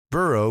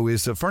Burrow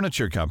is a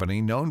furniture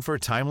company known for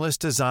timeless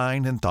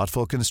design and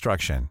thoughtful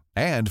construction,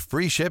 and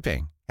free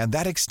shipping, and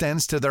that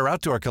extends to their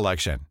outdoor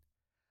collection.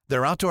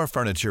 Their outdoor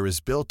furniture is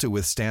built to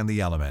withstand the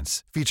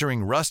elements,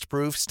 featuring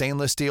rust-proof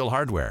stainless steel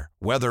hardware,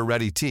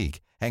 weather-ready teak,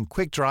 and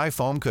quick-dry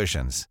foam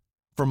cushions.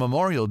 For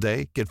Memorial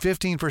Day, get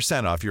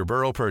 15% off your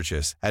Burrow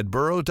purchase at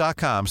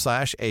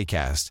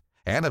burrow.com/ACAST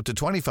and up to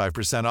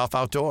 25% off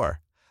outdoor.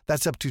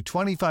 That's up to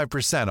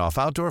 25% off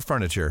outdoor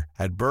furniture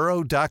at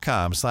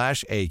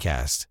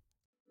burrow.com/ACAST.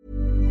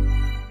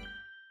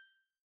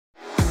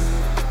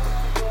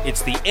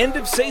 It's the end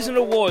of season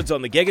awards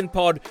on the Gegen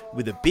Pod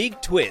with a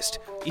big twist.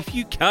 If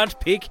you can't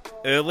pick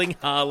Erling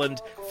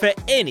Haaland for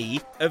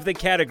any of the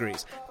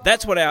categories.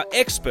 That's what our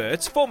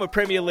experts, former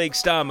Premier League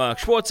star Mark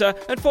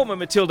Schwarzer and former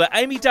Matilda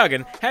Amy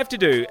Duggan, have to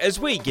do as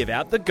we give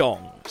out the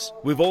gongs.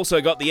 We've also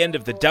got the end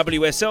of the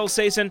WSL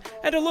season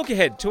and a look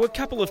ahead to a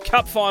couple of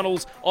cup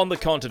finals on the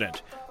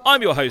continent.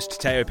 I'm your host,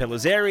 Teo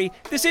Pellizzeri.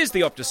 This is the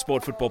Optus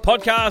Sport Football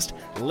Podcast.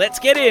 Let's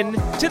get in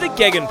to the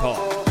Gegen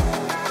Pod.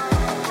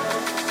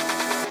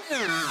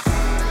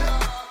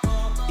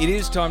 It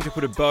is time to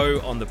put a bow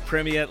on the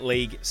Premier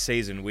League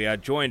season. We are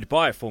joined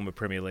by former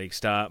Premier League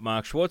star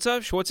Mark Schwarzer.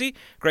 Schwartzy,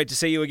 great to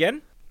see you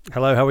again.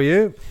 Hello, how are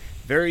you?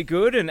 Very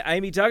good. And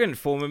Amy Duggan,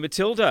 former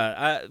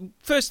Matilda.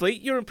 Firstly,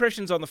 your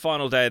impressions on the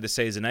final day of the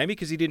season, Amy,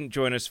 because you didn't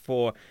join us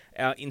for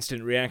our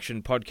Instant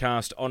Reaction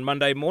podcast on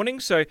Monday morning.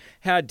 So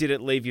how did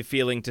it leave you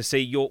feeling to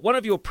see one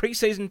of your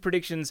pre-season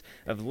predictions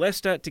of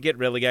Leicester to get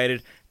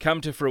relegated come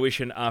to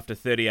fruition after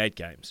 38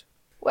 games?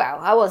 Well,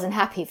 I wasn't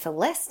happy for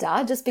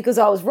Leicester. Just because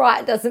I was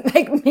right doesn't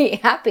make me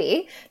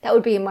happy. That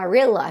would be in my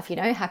real life,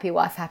 happy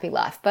wife, happy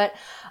life. But,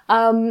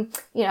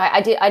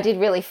 I did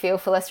really feel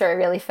for Leicester. I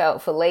really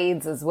felt for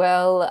Leeds as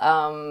well.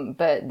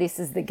 But this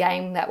is the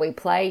game that we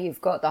play.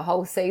 You've got the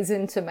whole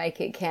season to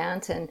make it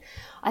count. And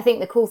I think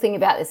the cool thing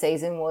about the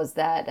season was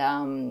that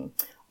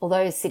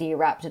although City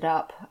wrapped it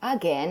up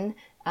again,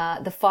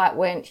 the fight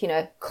went,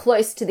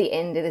 close to the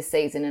end of the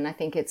season. And I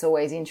think it's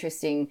always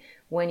interesting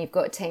when you've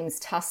got teams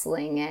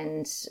tussling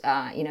and,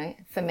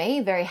 for me,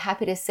 very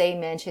happy to see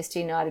Manchester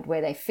United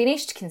where they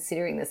finished,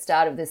 considering the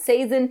start of the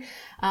season.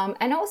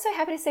 And also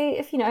happy to see,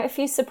 a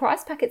few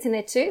surprise packets in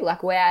there too,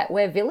 like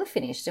where Villa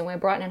finished and where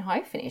Brighton and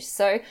Hove finished.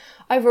 So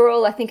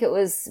overall, I think it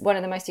was one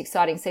of the most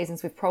exciting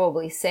seasons we've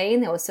probably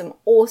seen. There were some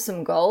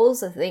awesome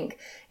goals. I think,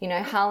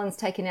 Haaland's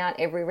taken out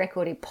every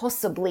record he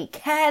possibly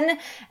can.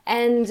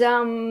 And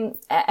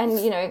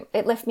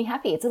it left me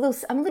happy.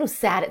 I'm a little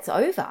sad it's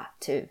over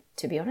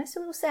to be honest, a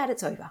little sad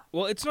it's over.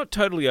 Well, it's not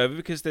totally over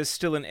because there's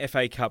still an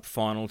FA Cup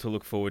final to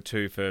look forward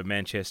to for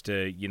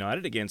Manchester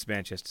United against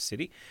Manchester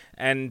City.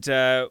 And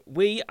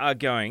we are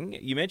going,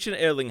 you mentioned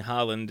Erling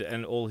Haaland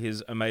and all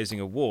his amazing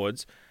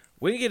awards.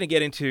 We're going to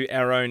get into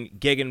our own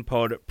Gegen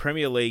Pod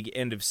Premier League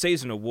end of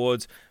season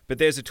awards, but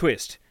there's a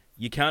twist.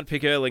 You can't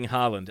pick Erling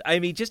Haaland.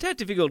 Amy, just how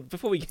difficult,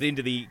 before we get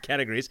into the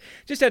categories,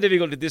 just how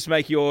difficult did this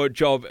make your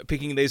job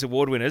picking these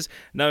award winners,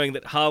 knowing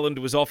that Haaland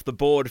was off the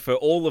board for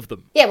all of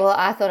them? Yeah, well,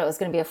 I thought it was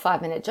going to be a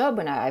 5-minute job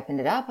when I opened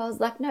it up. I was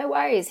like, no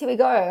worries, here we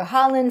go.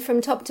 Haaland from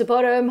top to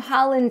bottom.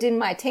 Haaland in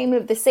my team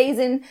of the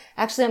season.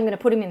 Actually, I'm going to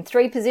put him in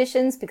 3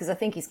 positions because I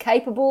think he's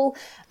capable.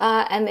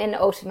 And then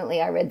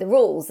ultimately I read the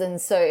rules. And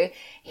so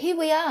here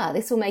we are.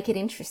 This will make it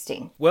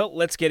interesting. Well,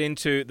 let's get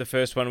into the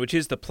first one, which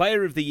is the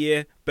Player of the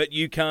Year, but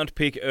you can't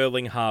pick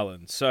Erling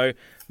Haaland. So,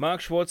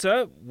 Mark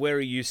Schwarzer, where are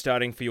you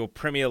starting for your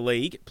Premier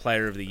League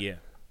Player of the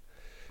Year?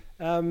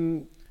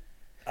 Erling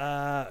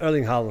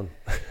Haaland.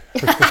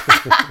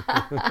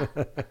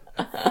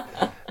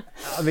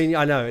 I mean,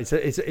 I know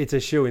it's a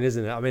shoo-in,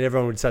 isn't it? I mean,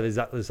 everyone would say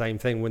exactly the same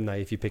thing, wouldn't they,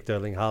 if you picked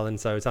Erling Haaland?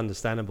 So it's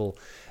understandable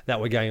that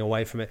we're going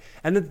away from it.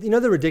 And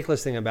the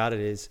ridiculous thing about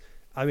it is,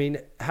 I mean,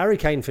 Harry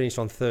Kane finished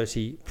on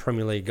 30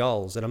 Premier League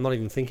goals, and I'm not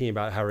even thinking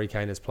about Harry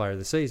Kane as Player of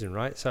the Season,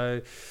 right?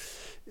 So,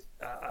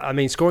 I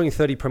mean, scoring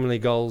 30 Premier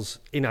League goals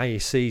in a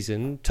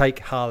season, take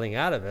Haaland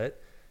out of it,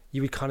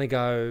 you would kind of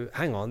go,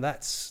 hang on,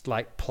 that's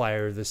like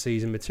Player of the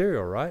Season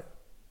material, right?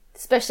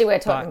 Especially where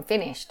Tottenham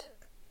finished.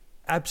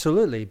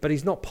 Absolutely, but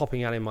he's not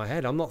popping out in my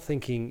head. I'm not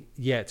thinking,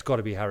 it's got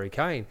to be Harry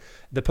Kane.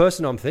 The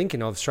person I'm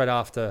thinking of straight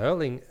after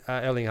Erling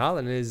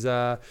Haaland is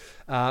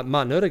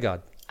Martin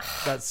Odegaard.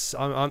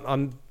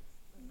 I'm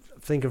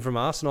thinking from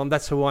Arsenal.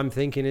 That's who I'm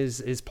thinking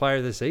is Player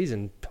of the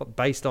Season,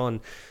 based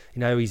on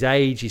his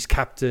age, his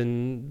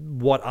captain,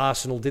 what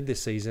Arsenal did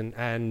this season,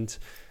 and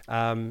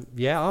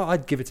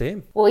I'd give it to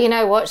him. Well, you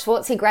know what,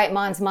 Schwartzy, great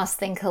minds must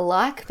think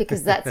alike,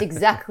 because that's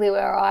exactly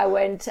where I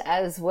went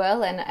as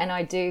well, and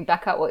I do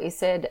back up what you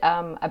said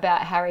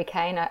about Harry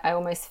Kane. I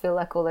almost feel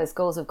like all those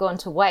goals have gone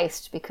to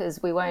waste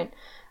because we won't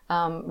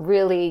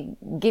really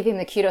give him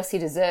the kudos he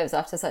deserves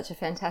after such a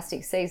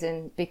fantastic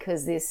season,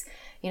 because this,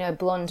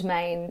 blonde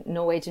mane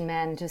Norwegian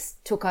man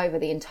just took over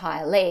the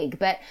entire league.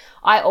 But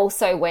I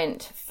also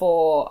went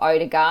for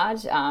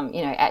Odegaard,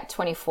 at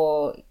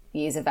 24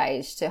 years of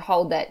age, to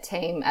hold that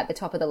team at the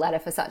top of the ladder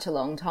for such a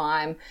long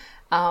time,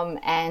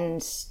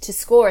 and to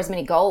score as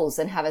many goals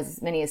and have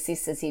as many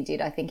assists as he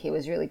did. I think he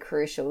was really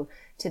crucial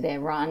to their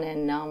run,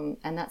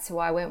 and that's who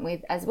I went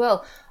with as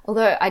well.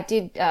 Although I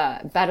did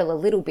battle a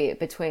little bit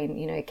between,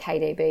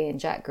 KDB and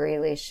Jack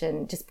Grealish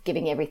and just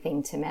giving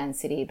everything to Man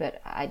City,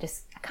 but I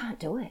can't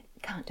do it.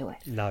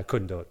 No,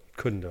 couldn't do it.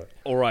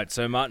 All right,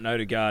 so Martin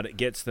Odegaard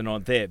gets the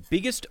nod there.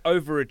 Biggest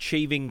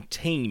overachieving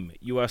team.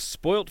 You are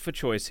spoilt for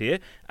choice here.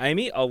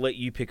 Amy, I'll let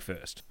you pick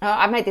first.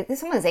 I made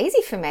this one was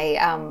easy for me.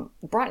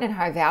 Brighton and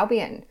Hove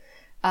Albion.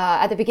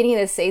 At the beginning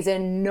of the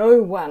season,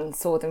 no one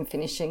saw them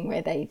finishing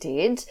where they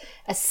did,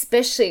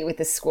 especially with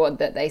the squad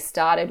that they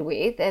started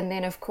with. And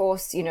then, of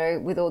course,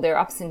 with all their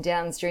ups and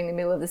downs during the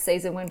middle of the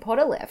season when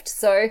Potter left.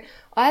 So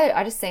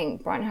I just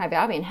think Brighton and Hove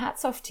Albion,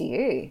 hats off to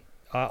you.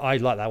 I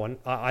like that one.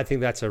 I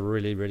think that's a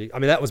really, really... I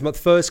mean, that was my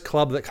first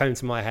club that came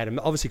to my head. And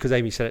obviously, because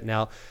Amy said it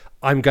now,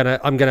 I'm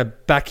gonna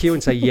back you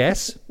and say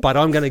yes, but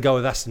I'm going to go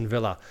with Aston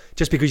Villa.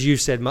 Just because you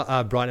said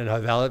Brighton and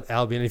Hove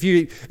Albion. If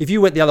you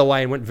went the other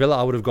way and went Villa,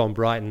 I would have gone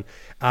Brighton.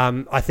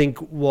 I think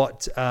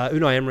what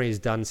Unai Emery has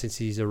done since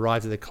he's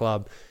arrived at the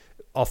club,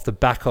 off the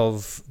back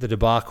of the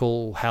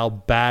debacle, how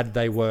bad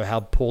they were, how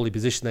poorly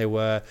positioned they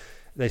were,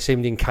 they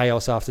seemed in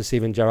chaos after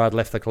Steven Gerrard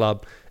left the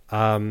club.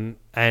 And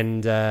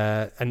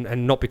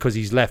not because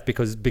he's left,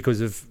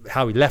 because of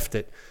how he left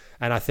it.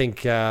 And I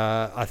think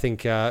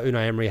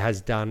Unai Emery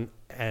has done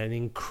an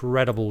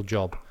incredible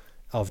job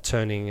of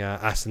turning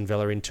Aston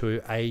Villa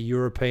into a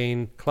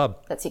European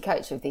club. That's your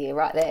coach of the year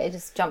right there. You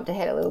just jumped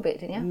ahead a little bit,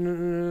 didn't you?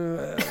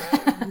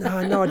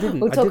 No, I didn't.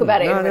 We'll talk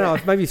about it. No,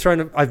 I've maybe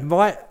thrown.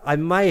 I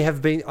may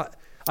have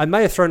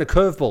thrown a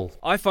curveball.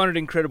 I find it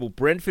incredible.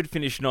 Brentford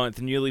finished 9th,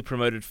 newly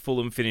promoted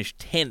Fulham finished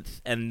 10th,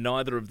 and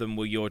neither of them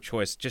were your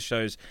choice. Just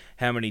shows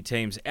how many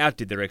teams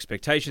outdid their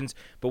expectations.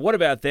 But what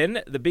about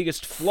then the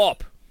biggest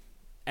flop?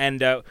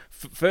 And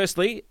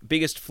firstly,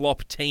 biggest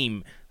flop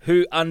team.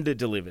 Who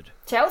under-delivered?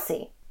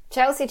 Chelsea.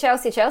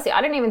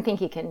 I don't even think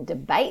you can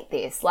debate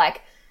this.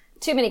 Like,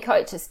 too many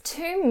coaches,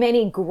 too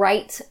many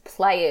great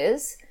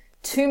players,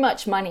 too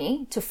much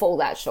money to fall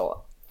that short.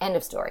 End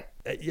of story.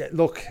 Yeah,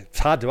 look, it's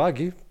hard to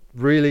argue.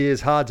 Really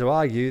is hard to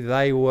argue.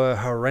 They were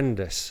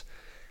horrendous.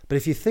 But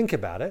if you think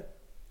about it,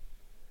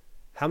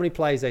 how many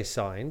players they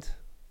signed,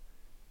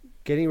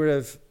 getting rid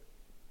of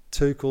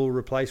Tuchel,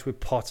 replaced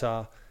with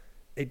Potter,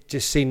 it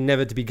just seemed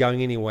never to be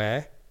going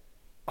anywhere.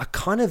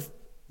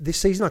 This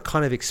season, I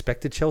kind of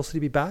expected Chelsea to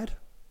be bad.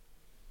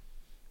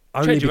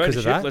 Only because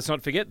of that. Let's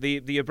not forget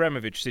the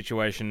Abramovich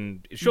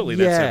situation. Surely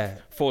that's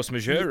a force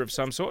majeure of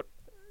some sort.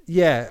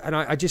 Yeah, and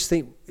I just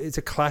think it's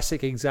a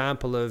classic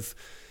example of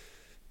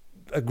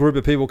a group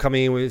of people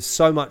coming in with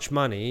so much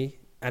money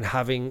and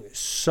having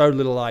so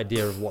little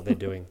idea of what they're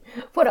doing.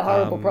 What a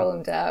horrible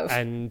problem to have.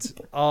 And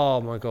oh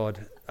my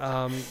God,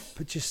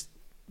 but just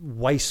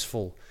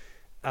wasteful.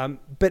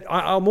 But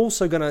I'm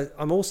also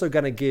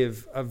gonna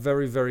give a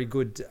very, very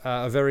good,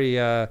 a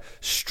very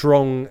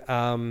strong.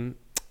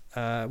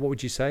 What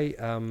would you say?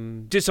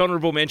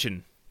 Dishonourable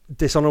mention.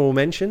 Dishonourable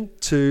mention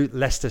to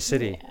Leicester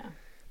City. Yeah.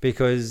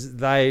 Because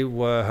they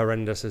were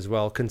horrendous as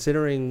well,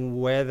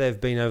 considering where they've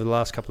been over the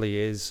last couple of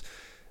years,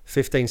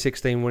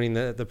 15-16 winning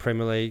the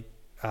Premier League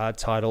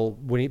title,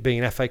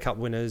 being FA Cup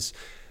winners.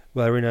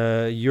 They were in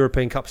a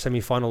European Cup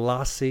semi-final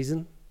last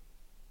season,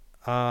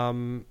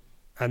 and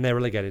they're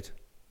relegated.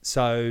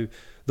 So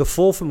the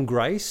fall from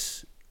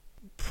grace,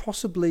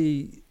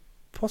 possibly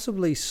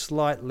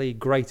slightly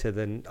greater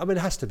than... I mean,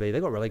 it has to be. They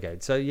got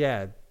relegated. So,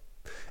 yeah,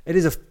 it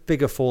is a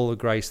bigger fall of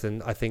grace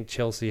than I think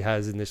Chelsea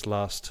has in this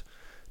last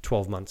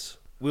 12 months.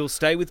 We'll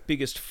stay with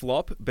biggest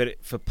flop,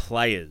 but for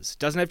players.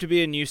 Doesn't have to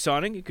be a new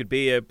signing. It could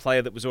be a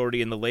player that was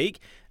already in the league.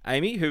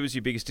 Amy, who was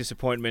your biggest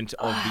disappointment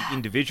of the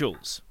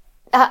individuals?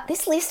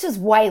 This list was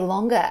way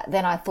longer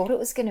than I thought it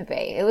was going to be.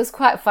 It was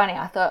quite funny.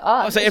 I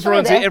thought, so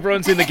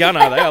everyone's in the gun,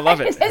 are they? I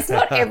love it. It's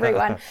not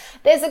everyone.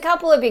 There's a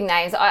couple of big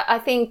names. I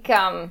think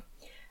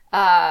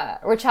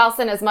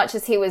Richarlison, as much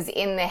as he was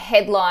in the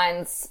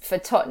headlines for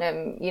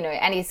Tottenham,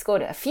 and he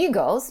scored a few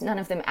goals, none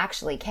of them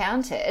actually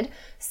counted.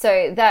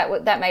 So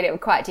that made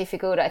it quite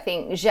difficult. I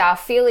think João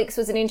Felix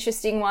was an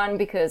interesting one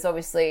because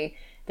obviously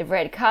the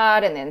red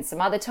card and then some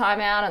other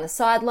timeout on the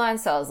sideline.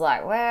 So I was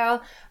like,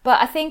 wow.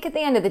 But I think at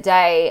the end of the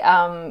day,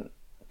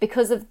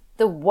 because of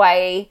the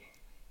way,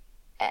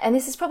 and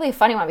this is probably a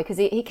funny one because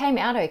he came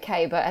out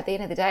okay, but at the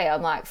end of the day,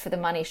 I'm like, for the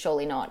money,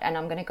 surely not. And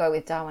I'm going to go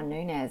with Darwin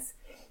Núñez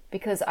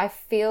because I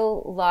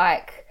feel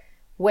like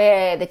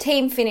where the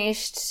team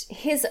finished,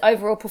 his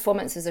overall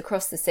performances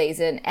across the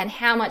season and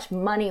how much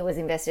money was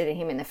invested in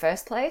him in the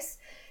first place,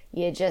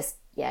 you just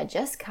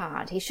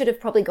can't. He should have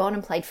probably gone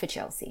and played for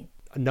Chelsea.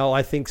 No,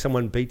 I think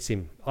someone beats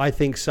him. I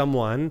think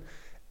someone,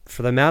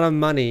 for the amount of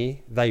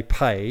money they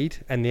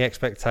paid and the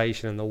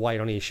expectation and the weight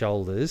on his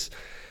shoulders,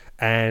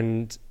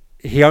 and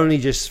he only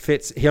just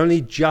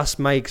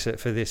makes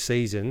it for this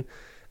season.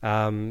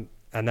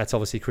 And that's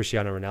obviously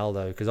Cristiano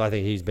Ronaldo, because I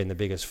think he's been the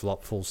biggest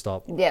flop, full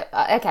stop. Yeah,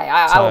 okay,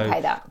 I will pay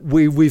that.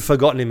 We've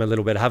forgotten him a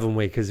little bit, haven't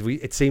we? Because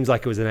it seems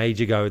like it was an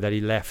age ago that he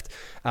left.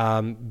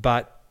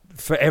 But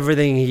for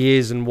everything he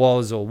is and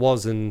was,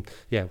 and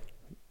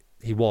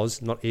he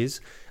was, not is,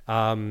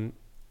 and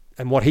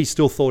what he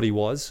still thought he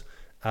was.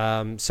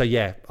 I'm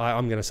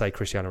going to say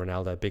Cristiano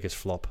Ronaldo, biggest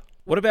flop.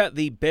 What about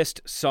the best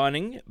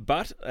signing?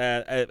 But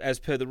as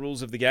per the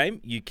rules of the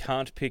game, you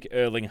can't pick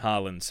Erling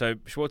Haaland. So,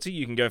 Schwartzy,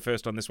 you can go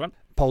first on this one.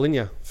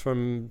 Paulinho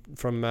from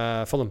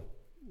Fulham.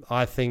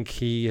 I think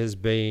he has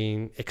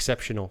been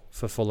exceptional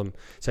for Fulham.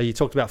 So you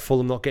talked about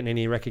Fulham not getting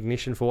any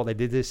recognition for what they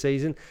did this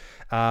season.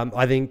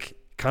 I think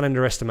can't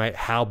underestimate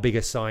how big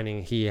a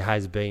signing he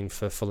has been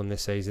for Fulham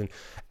this season.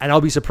 And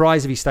I'll be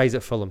surprised if he stays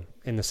at Fulham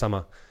in the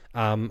summer.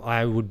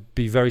 I would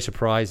be very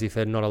surprised if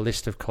there's not a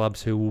list of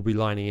clubs who will be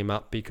lining him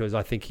up, because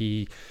I think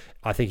he's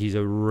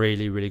a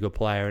really, really good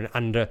player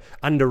and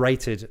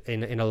underrated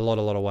in a lot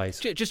of ways.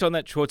 Just on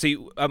that, Schwartzy,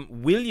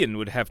 Willian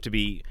would have to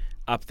be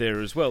up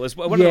there as well. As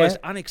one of the most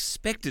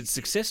unexpected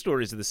success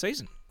stories of the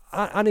season.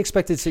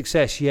 Unexpected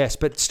success, yes,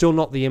 but still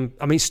not the...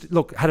 I mean,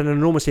 look, had an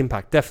enormous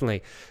impact,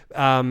 definitely.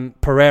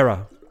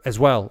 Pereira as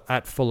well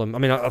at Fulham. I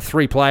mean,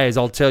 3 players,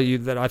 I'll tell you,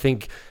 that I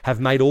think have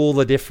made all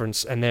the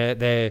difference, and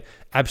they're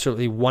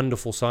absolutely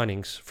wonderful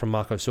signings from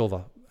Marco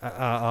Silva.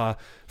 Are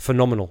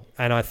phenomenal.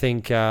 And I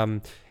think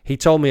he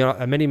told me,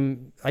 I met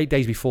him 8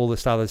 days before the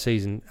start of the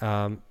season,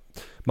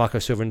 Marco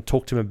Silva, and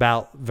talked to him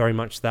about very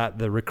much that,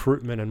 the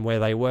recruitment and where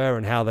they were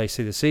and how they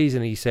see the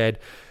season. He said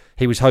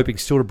he was hoping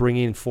still to bring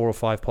in 4 or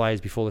 5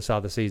 players before the start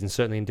of the season,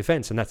 certainly in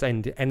defence, and that's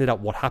ended up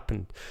what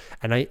happened.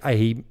 And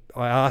I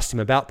asked him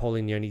about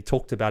Paulinho, and he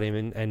talked about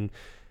him, and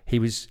he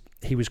was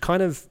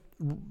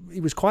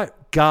quite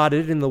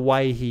guarded in the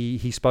way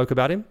he spoke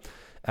about him,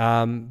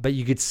 but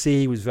you could see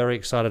he was very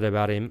excited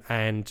about him,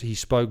 and he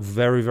spoke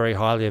very, very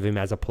highly of him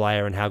as a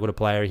player and how good a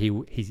player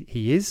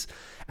he is,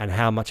 and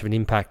how much of an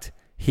impact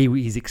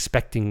he's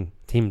expecting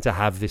him to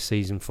have this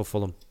season for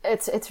Fulham.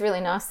 It's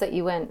really nice that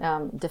you went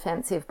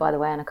defensive, by the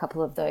way, on a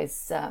couple of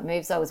those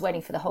moves. I was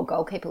waiting for the whole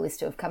goalkeeper list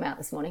to have come out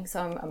this morning, so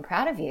I'm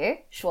proud of you,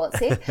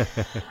 Schwartzy.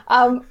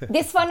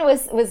 This one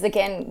was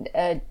again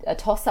a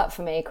toss-up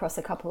for me across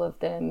a couple of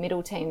the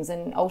middle teams,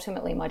 and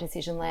ultimately my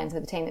decision lands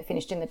with a team that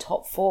finished in the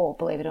top 4,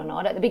 believe it or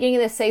not. At the beginning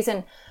of the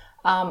season,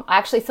 I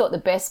actually thought the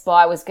best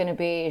buy was going to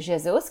be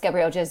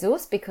Gabriel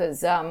Jesus,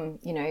 because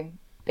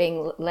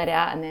being let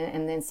out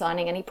and then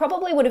signing, and he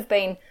probably would have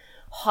been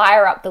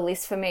higher up the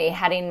list for me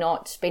had he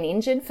not been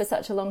injured for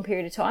such a long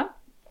period of time.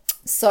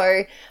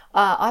 So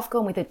I've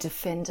gone with a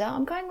defender.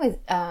 I'm going with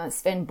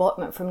Sven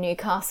Botman from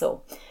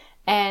Newcastle,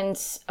 and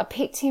I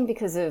picked him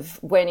because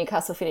of where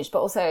Newcastle finished, but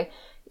also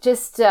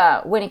just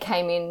when he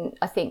came in,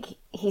 I think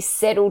he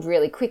settled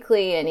really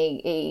quickly, and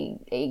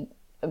he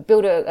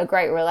built a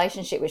great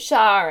relationship with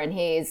Shah, and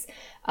he's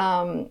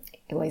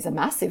a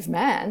massive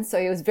man, so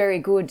he was very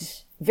good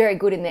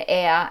in the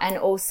air, and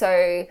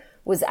also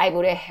was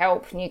able to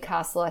help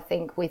Newcastle, I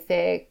think, with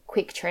their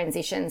quick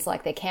transitions,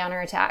 like their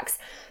counter-attacks.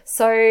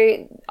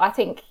 So I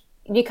think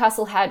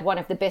Newcastle had one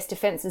of the best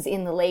defences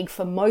in the league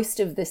for most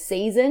of the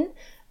season,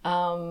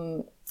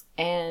 and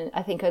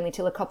I think only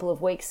till a couple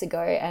of weeks ago.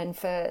 And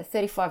for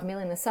 35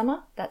 million in the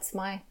summer, that's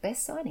my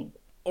best signing.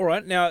 All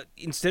right, now,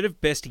 instead of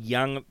best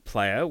young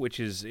player, which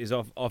is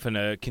often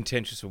a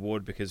contentious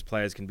award because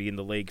players can be in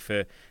the league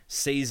for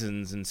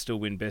seasons and still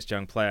win best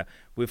young player,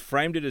 we've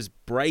framed it as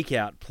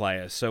breakout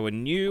player. So a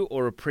new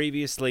or a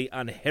previously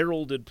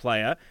unheralded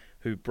player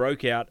who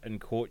broke out and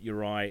caught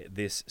your eye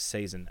this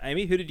season.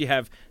 Amy, who did you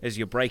have as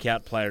your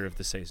breakout player of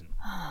the season?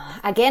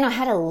 Again, I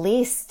had a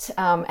list,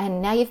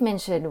 and now you've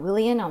mentioned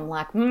Willian. I'm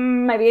like,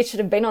 maybe it should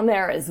have been on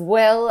there as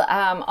well.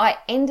 I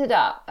ended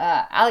up,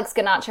 Alex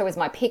Garnacho was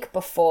my pick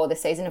before the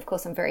season. Of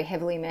course, I'm very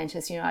heavily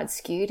Manchester United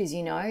skewed, as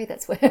you know.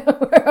 That's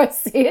where I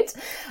sit.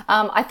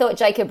 I thought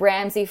Jacob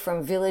Ramsey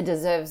from Villa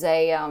deserves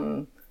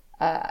an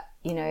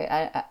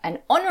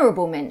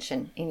honourable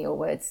mention, in your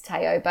words,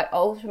 Teo, but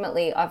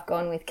ultimately I've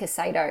gone with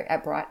Caicedo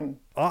at Brighton.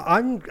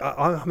 I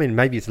mean,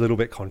 maybe it's a little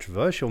bit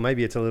controversial.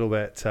 Maybe it's a little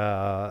bit,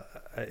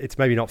 it's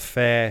maybe not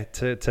fair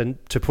to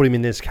put him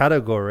in this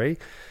category.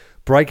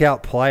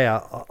 Breakout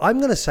player, I'm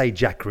going to say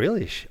Jack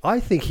Grealish. I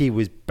think he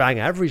was bang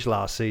average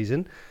last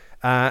season,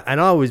 and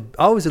I was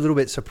a little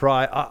bit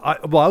surprised. I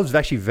was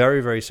actually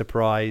very, very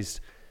surprised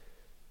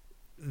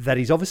that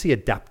he's obviously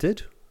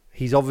adapted.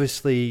 He's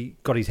obviously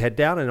got his head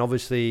down and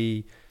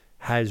obviously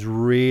has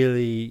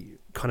really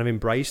kind of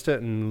embraced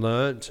it and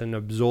learnt and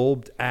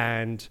absorbed.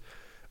 And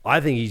I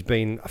think he's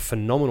been a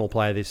phenomenal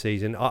player this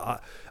season.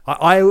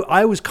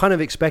 I was kind of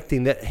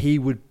expecting that he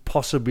would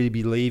possibly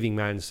be leaving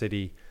Man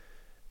City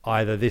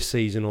either this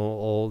season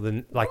or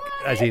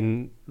as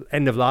in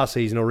end of last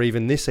season or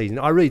even this season.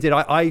 I really did.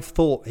 I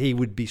thought he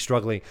would be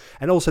struggling.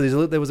 And also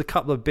there was a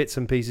couple of bits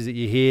and pieces that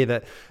you hear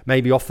that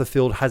maybe off the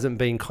field hasn't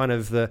been kind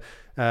of the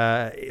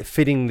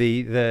fitting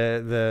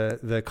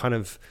the kind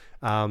of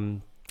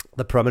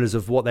the parameters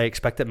of what they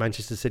expect at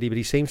Manchester City, but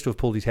he seems to have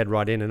pulled his head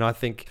right in, and I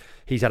think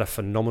he's had a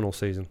phenomenal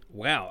season.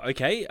 Wow,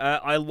 okay.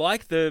 I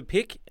like the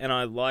pick, and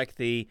I like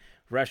the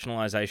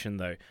rationalisation,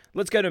 though.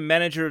 Let's go to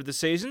manager of the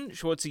season.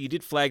 Schwartzy, you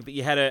did flag that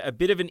you had a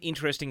bit of an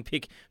interesting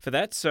pick for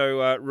that,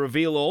 so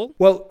reveal all.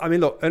 Well, I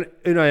mean, look,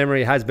 Unai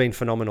Emery has been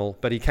phenomenal,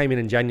 but he came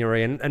in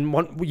January, and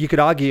you could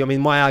argue, I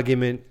mean, my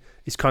argument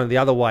is kind of the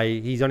other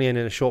way. He's only in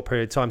a short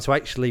period of time, so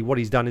actually what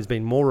he's done has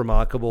been more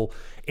remarkable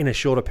in a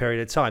shorter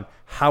period of time.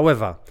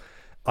 However,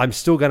 I'm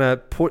still going to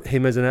put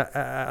him as an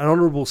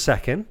honourable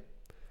second,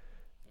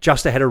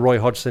 just ahead of Roy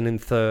Hodgson in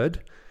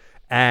third.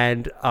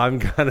 And I'm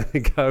going to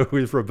go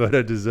with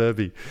Roberto De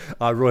Zerbi.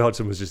 Roy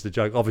Hodgson was just a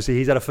joke. Obviously,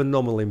 he's had a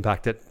phenomenal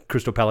impact at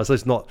Crystal Palace.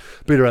 Let's not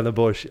beat around the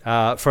bush.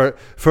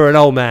 For an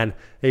old man,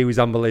 he was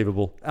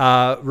unbelievable.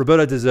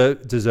 Roberto De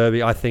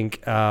Zerbi, I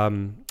think,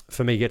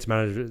 for me, gets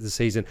manager of the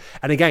season.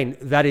 And again,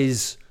 that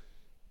is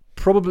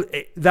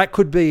probably, that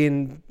could be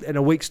in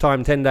a week's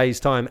time, 10 days'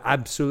 time,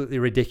 absolutely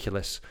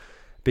ridiculous.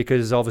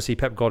 Because obviously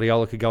Pep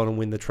Guardiola could go on and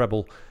win the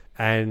treble,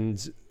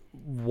 and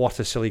what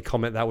a silly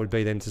comment that would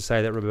be then to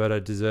say that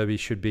Roberto De Zerbi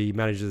should be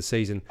manager of the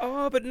season.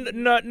 Oh, but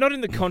not in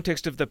the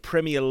context of the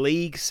Premier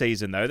League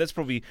season, though. That's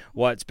probably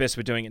why it's best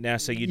we're doing it now,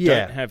 so you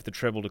don't have the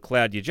treble to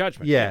cloud your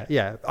judgment.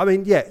 Yeah. I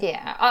mean, yeah.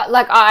 Yeah,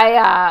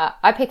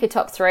 I pick a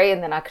top three,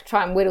 and then I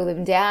try and whittle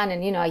them down,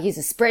 and, I use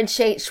a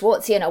spreadsheet,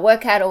 Schwartzy, and I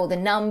work out all the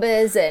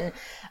numbers, and,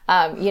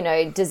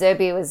 De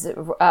Zerbi was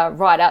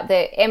right up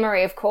there.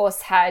 Emery, of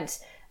course, had...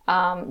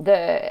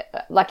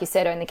 like you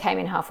said, only came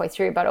in halfway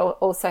through, but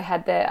also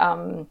had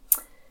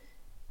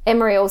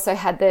Emery also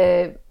had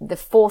the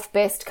fourth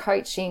best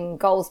coaching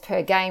goals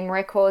per game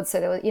record. So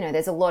there was,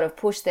 there's a lot of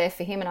push there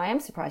for him, and I am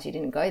surprised you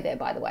didn't go there,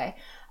 by the way.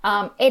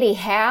 Eddie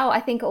Howe,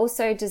 I think,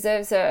 also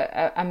deserves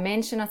a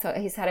mention. I thought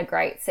he's had a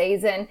great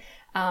season.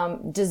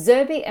 De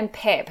Zerbi and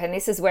Pep, and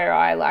this is where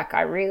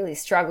I really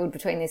struggled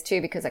between these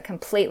two, because I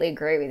completely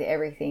agree with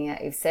everything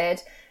that you've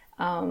said.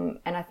 And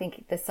I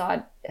think the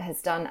side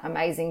has done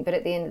amazing. But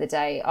at the end of the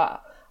day,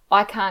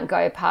 I can't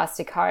go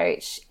past a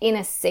coach in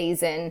a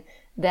season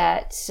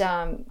that,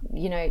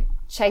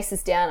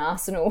 chases down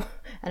Arsenal.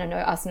 And I know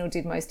Arsenal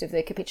did most of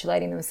the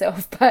capitulating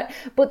themselves, but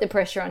put the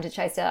pressure on to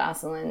chase down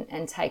Arsenal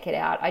and take it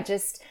out.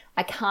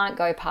 I can't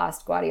go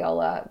past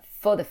Guardiola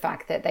for the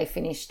fact that they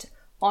finished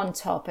on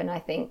top. And I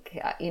think,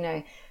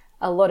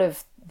 a lot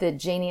of the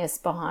genius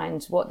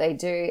behind what they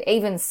do,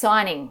 even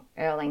signing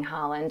Erling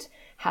Haaland,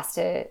 has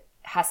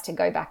to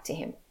go back to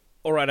him.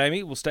 All right,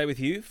 Amy, we'll stay with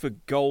you for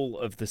goal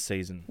of the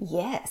season.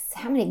 Yes.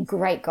 How many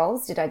great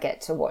goals did I get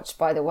to watch,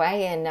 by the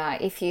way? And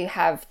if you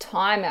have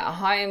time at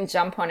home,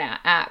 jump on our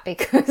app,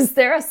 because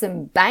there are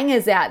some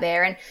bangers out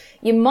there. And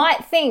you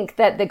might think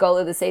that the goal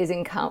of the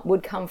season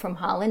would come from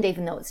Haaland,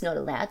 even though it's not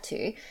allowed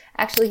to.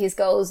 Actually, his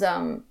goals,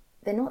 they're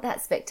not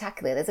that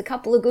spectacular. There's a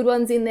couple of good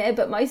ones in there,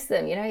 but most of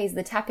them, he's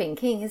the tapping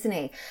king, isn't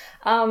he?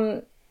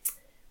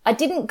 I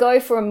didn't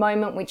go for a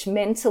moment which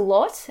meant a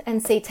lot.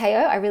 And see, Teo,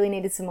 I really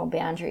needed some more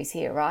boundaries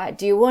here, right?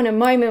 Do you want a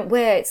moment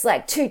where it's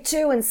like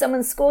 2-2 and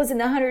someone scores in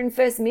the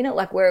 101st minute?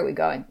 Like, where are we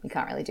going? You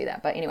can't really do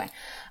that. But anyway,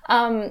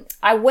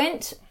 I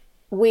went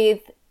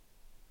with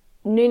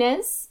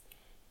Nunes,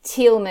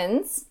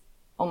 Tielemans.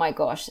 Oh my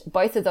gosh,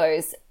 both of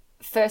those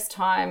first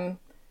time,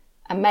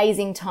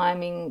 amazing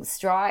timing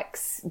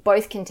strikes,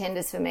 both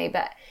contenders for me.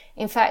 But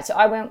in fact,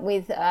 I went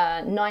with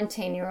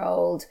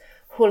 19-year-old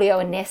Julio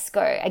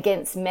Inesco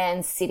against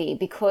Man City,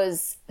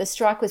 because the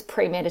strike was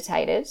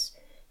premeditated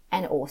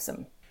and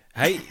awesome.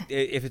 Hey,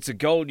 if it's a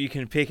goal, you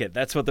can pick it.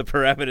 That's what the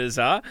parameters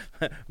are.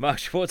 Mark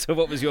Schwarzer,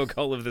 what was your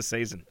goal of the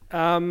season?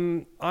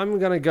 I'm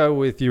going to go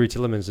with Yuri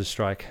Tielemans'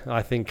 strike.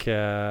 I think,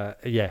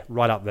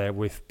 right up there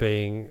with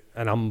being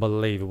an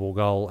unbelievable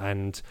goal.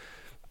 And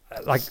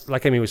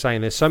like Amy was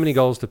saying, there's so many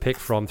goals to pick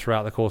from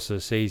throughout the course of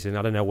the season.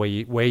 I don't know where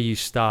you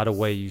start or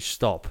where you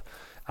stop.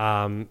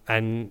 And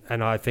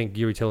I think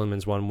Yuri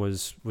Tielemans' one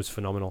was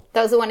phenomenal.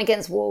 That was the one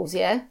against Wolves,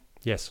 yeah?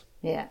 Yes.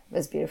 Yeah, it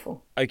was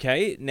beautiful.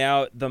 Okay,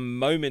 now the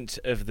moment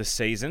of the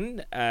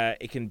season.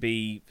 It can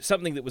be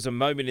something that was a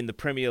moment in the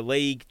Premier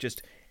League,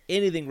 just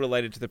anything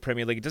related to the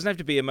Premier League. It doesn't have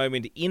to be a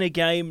moment in a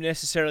game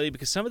necessarily,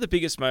 because some of the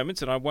biggest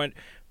moments, and I won't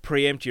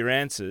preempt your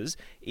answers,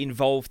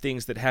 involve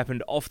things that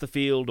happened off the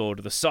field or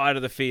to the side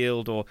of the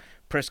field or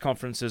press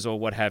conferences or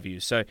what have you.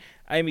 So,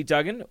 Amy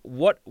Duggan,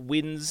 what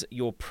wins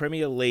your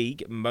Premier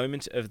League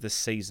moment of the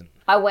season?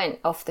 I went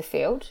off the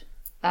field,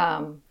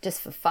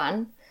 just for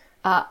fun.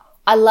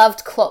 I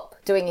loved Klopp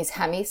doing his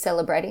hammy,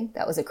 celebrating.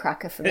 That was a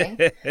cracker for me.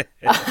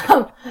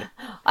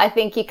 I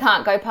think you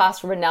can't go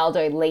past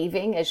Ronaldo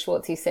leaving, as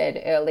Schwartzy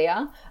said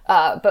earlier.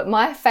 But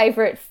my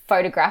favourite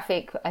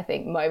photographic, I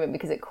think, moment,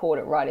 because it caught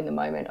it right in the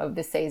moment of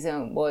the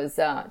season, was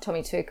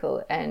Tommy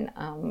Tuchel and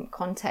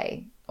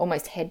Conte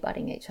almost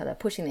headbutting each other,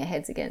 pushing their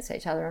heads against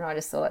each other. And I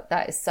just thought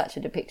that is such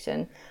a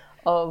depiction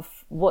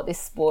of what this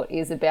sport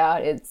is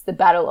about. It's the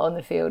battle on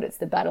the field, it's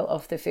the battle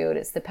off the field,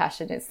 it's the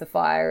passion, it's the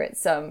fire,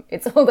 it's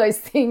all those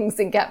things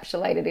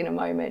encapsulated in a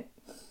moment.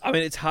 I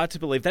mean, it's hard to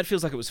believe. That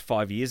feels like it was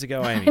 5 years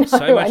ago, Amy.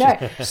 I know. I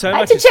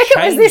had to check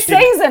it was this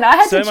season.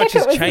 So much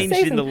has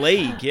changed in the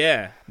league,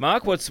 yeah.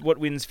 Mark, what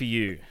wins for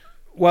you?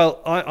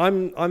 Well,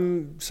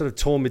 I'm sort of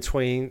torn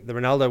between the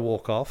Ronaldo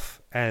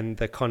walk-off and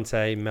the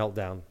Conte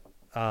meltdown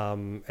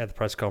at the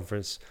press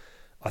conference.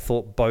 I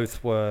thought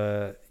both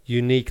were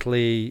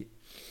uniquely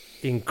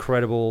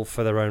incredible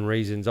for their own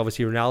reasons.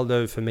 Obviously,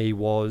 Ronaldo for me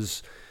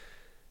was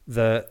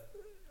it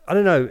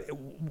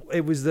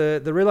was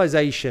the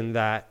realization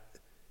that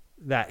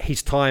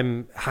his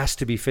time has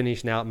to be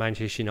finished now at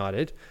Manchester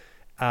United.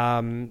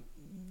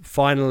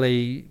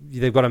 Finally,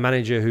 they've got a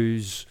manager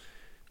who's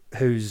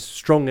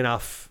strong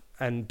enough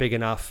and big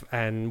enough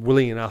and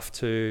willing enough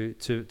to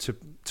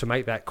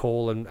make that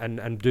call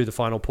and do the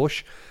final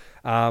push.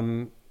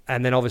 And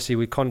then obviously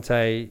with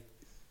Conte,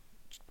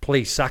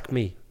 please sack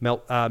me,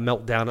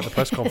 meltdown at the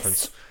press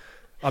conference.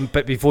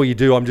 But before you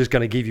do, I'm just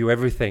going to give you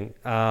everything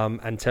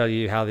and tell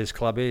you how this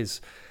club is.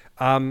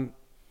 I'm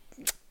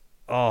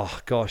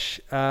going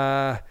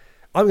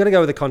to go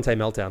with the Conte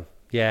meltdown.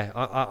 Yeah,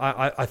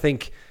 I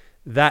think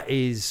that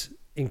is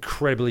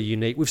incredibly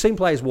unique. We've seen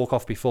players walk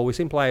off before. We've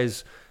seen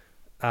players,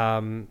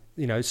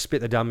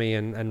 spit the dummy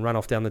and run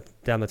off down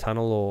the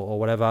tunnel or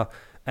whatever.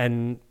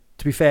 And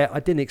to be fair, I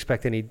didn't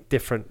expect any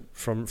different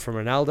from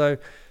Ronaldo.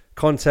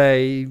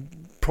 Conte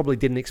probably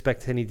didn't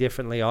expect any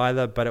differently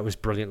either, but it was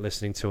brilliant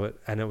listening to it,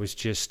 and it was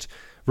just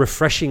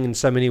refreshing in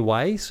so many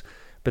ways.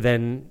 But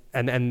then,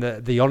 and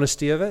the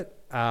honesty of it,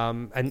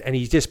 and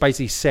he just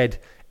basically said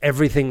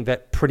everything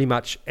that pretty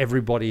much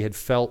everybody had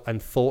felt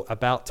and thought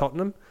about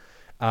Tottenham,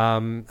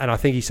 and I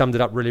think he summed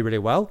it up really, really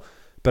well.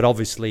 But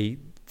obviously,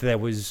 there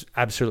was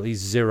absolutely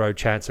zero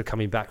chance of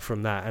coming back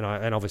from that,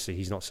 and obviously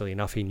he's not silly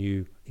enough. He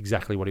knew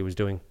exactly what he was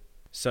doing.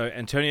 So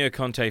Antonio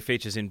Conte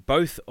features in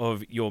both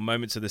of your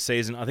moments of the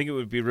season. I think it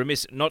would be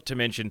remiss not to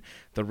mention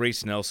the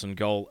Reece Nelson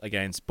goal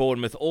against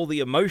Bournemouth. All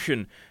the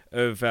emotion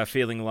of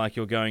feeling like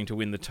you're going to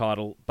win the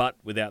title, but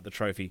without the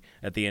trophy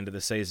at the end of the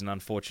season,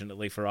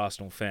 unfortunately for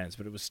Arsenal fans.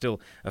 But it was still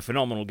a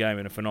phenomenal game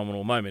and a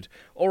phenomenal moment.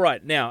 All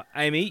right, now,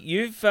 Amy,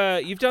 you've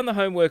done the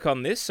homework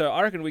on this, so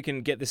I reckon we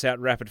can get this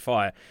out rapid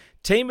fire.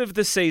 Team of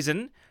the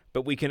season,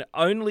 but we can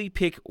only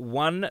pick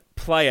one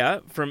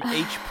player from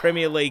each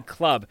Premier League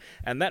club,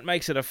 and that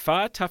makes it a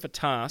far tougher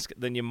task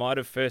than you might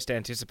have first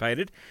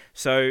anticipated.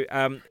 So,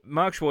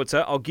 Mark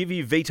Schwarzer, I'll give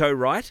you veto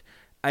right.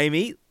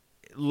 Amy,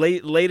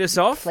 lead us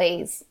off.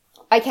 Please.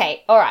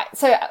 Okay, all right.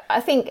 So I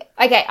think,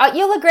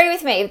 you'll agree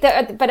with me,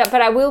 but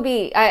I will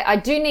be, I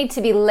do need to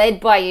be led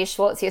by you,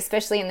 Schwartzy,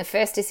 especially in the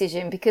first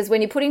decision, because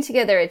when you're putting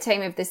together a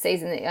team of the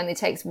season, it only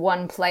takes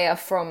one player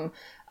from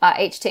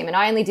each team. And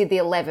I only did the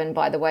 11,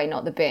 by the way,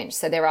 not the bench.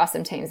 So there are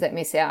some teams that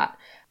miss out.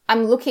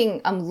 I'm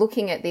looking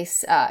at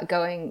this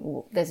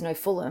going, there's no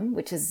Fulham,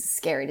 which is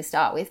scary to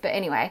start with. But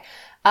anyway,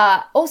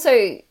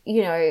 also,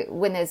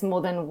 when there's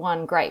more than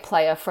one great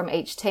player from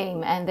each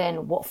team, and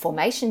then what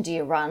formation do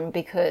you run?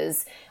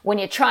 Because when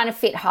you're trying to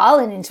fit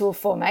Haaland into a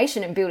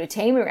formation and build a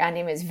team around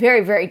him, it's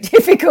very, very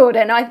difficult.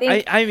 And I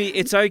think... Amy,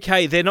 it's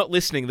okay. They're not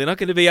listening. They're not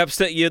going to be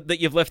upset that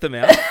you've left them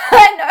out.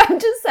 No, I'm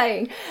just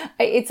saying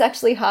it's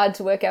actually hard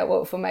to work out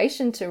what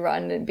formation to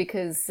run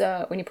because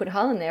when you put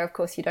Haaland there, of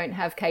course, you don't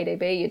have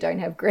KDB, you don't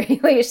have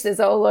Grealish. There's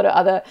a whole lot of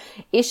other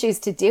issues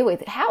to deal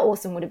with. How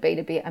awesome would it be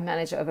to be a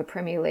manager of a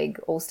Premier League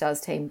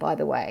All-Stars team, by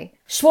the way?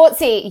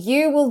 Schwartzy,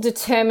 you will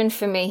determine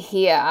for me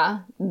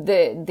here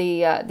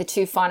the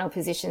two final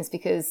positions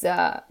because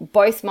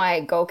both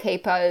my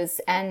goalkeepers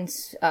and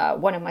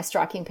one of my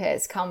striking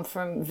pairs come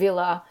from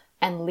Villa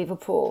and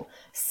Liverpool.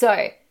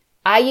 So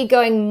are you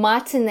going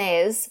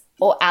Martinez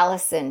or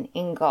Alisson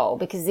in goal?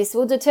 Because this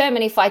will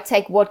determine if I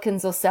take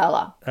Watkins or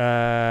Salah.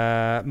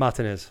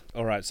 Martinez.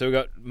 All right, so we've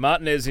got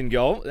Martinez in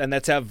goal, and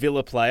that's our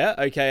Villa player.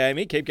 Okay,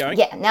 Amy, keep going.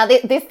 Yeah, now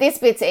this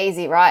bit's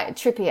easy, right?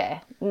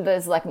 Trippier.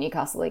 There's like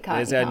Newcastle.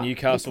 There's our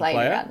Newcastle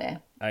player out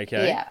there.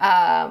 Okay.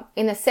 Yeah.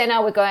 In the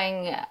centre, we're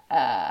going...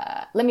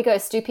 let me go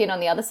Stupien on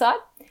the other side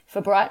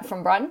from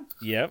Brighton.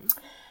 Yep.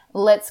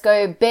 Let's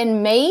go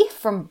Ben Mee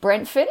from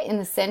Brentford in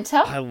the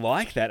centre. I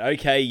like that.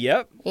 Okay,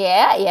 yep.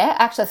 Yeah.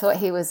 Actually, I thought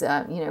he was,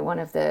 one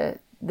of the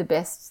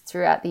best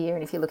throughout the year.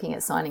 And if you're looking at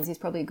signings, he's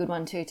probably a good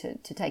one too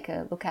to take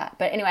a look at.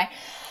 But anyway,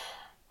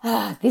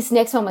 this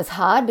next one was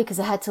hard because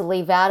I had to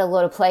leave out a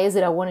lot of players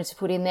that I wanted to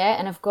put in there.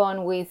 And I've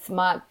gone with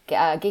Mark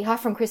Guéhi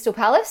from Crystal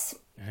Palace.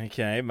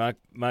 Okay, Mark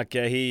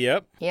Guéhi,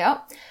 yep.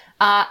 Yep.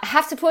 I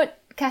have to put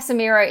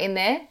Casemiro in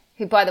there,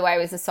 who, by the way,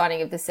 was the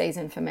signing of the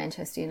season for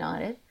Manchester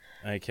United.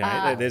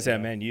 Okay, there's our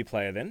Man U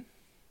player then.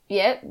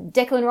 Yeah,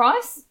 Declan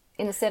Rice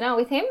in the centre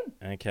with him.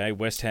 Okay,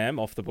 West Ham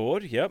off the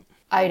board, yep.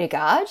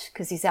 Odegaard,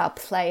 because he's our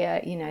player,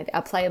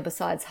 our player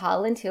besides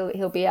Haaland.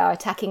 He'll be our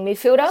attacking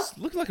midfielder.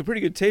 Looking like a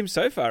pretty good team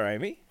so far,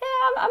 Amy.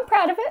 Yeah, I'm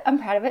proud of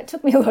it. It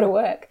took me a lot of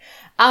work.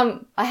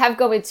 I have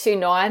gone with 2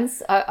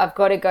 9s. I've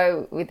got to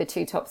go with the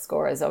 2 top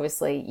scorers,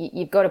 obviously.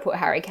 You've got to put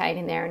Harry Kane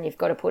in there and you've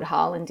got to put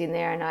Haaland in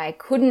there, and I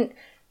couldn't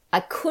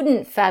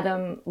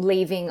fathom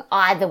leaving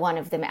either one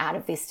of them out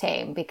of this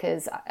team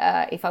because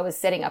if I was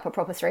setting up a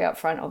proper 3 up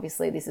front,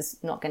 obviously this is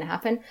not going to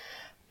happen.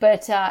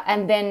 But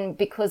and then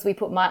because we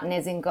put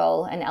Martinez in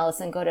goal and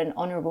Allison got an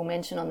honourable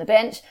mention on the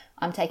bench,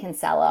 I'm taking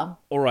Salah.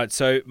 All right,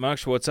 so Mark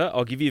Schwarzer,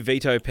 I'll give you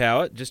veto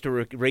power just to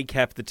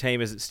recap the team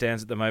as it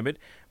stands at the moment.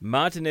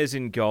 Martinez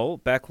in goal,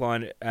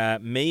 backline,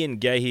 me and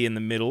Gahey in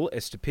the middle,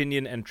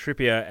 Estepinian and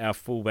Trippier our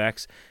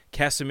fullbacks,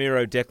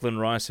 Casemiro, Declan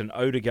Rice and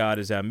Odegaard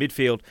as our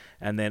midfield,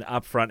 and then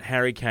up front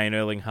Harry Kane,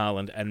 Erling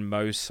Haaland and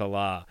Mo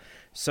Salah.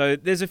 So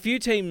there's a few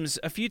teams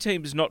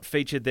not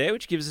featured there,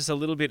 which gives us a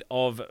little bit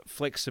of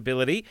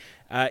flexibility.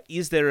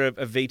 Is there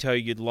a veto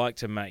you'd like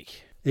to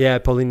make? Yeah,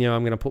 Paulinho.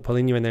 I'm going to put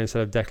Paulinho in there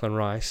instead of Declan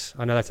Rice.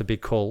 I know that's a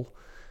big call,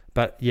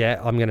 but yeah,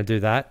 I'm going to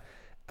do that.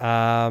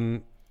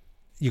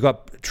 You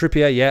got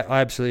Trippier. Yeah, I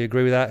absolutely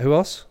agree with that. Who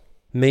else?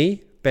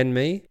 Ben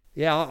Mee.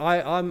 Yeah,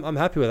 I'm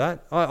happy with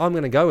that. I'm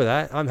going to go with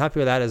that. I'm happy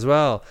with that as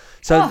well.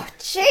 So,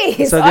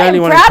 jeez, so the I only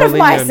am one proud is of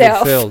Paulinho in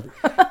myself.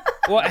 midfield.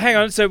 Well, hang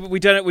on. So we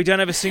don't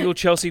have a single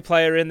Chelsea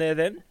player in there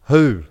then?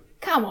 Who?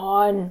 Come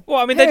on. Well,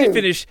 I mean, they did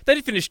finish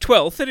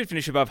 12th. They did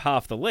finish above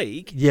half the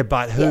league. Yeah,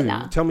 but who? Yeah,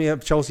 nah. Tell me a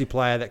Chelsea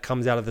player that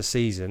comes out of the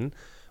season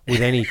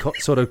with any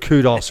sort of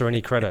kudos or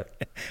any credit.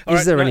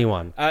 Is there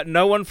anyone?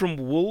 No one from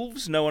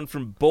Wolves, no one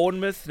from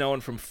Bournemouth, no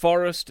one from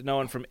Forest, no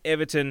one from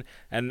Everton,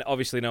 and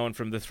obviously no one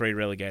from the 3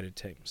 relegated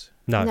teams.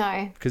 No,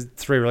 because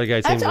 3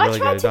 relegated teams are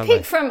relegated,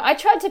 I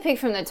tried to pick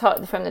from the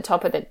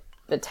top of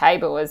the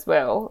table as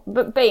well,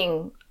 but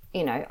being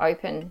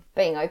open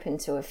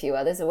to a few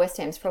others. The West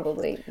Ham's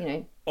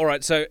probably, All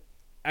right, so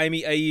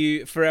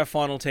Amy, for our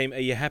final team, are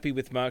you happy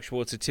with Mark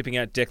Schwarzer tipping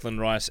out Declan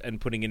Rice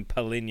and putting in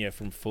Paulinho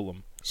from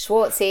Fulham?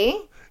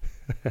 Schwartzy,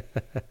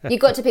 you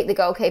got to pick the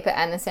goalkeeper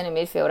and the centre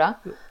midfielder.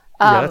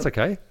 Yeah, that's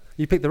okay.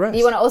 You pick the rest.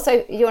 You want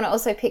to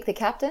also pick the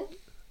captain?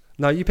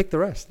 No, you pick the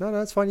rest. No,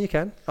 that's fine. You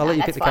can. I'll let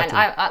you pick the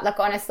captain.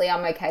 Honestly,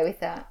 I'm okay with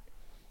that.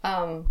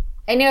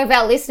 Any of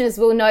our listeners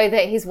will know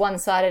that he's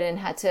one-sided and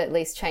had to at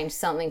least change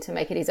something to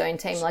make it his own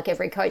team, like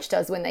every coach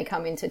does when they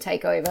come in to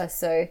take over.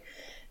 So,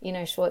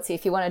 Schwartzy,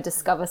 if you want to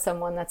discover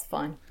someone, that's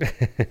fine.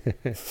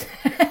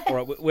 All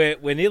right,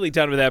 we're nearly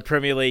done with our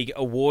Premier League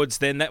awards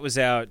then. That was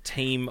our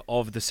team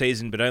of the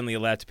season, but only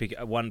allowed to pick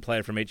one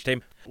player from each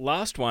team.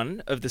 Last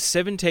one, of the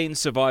 17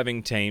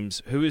 surviving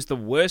teams, who is the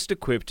worst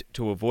equipped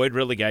to avoid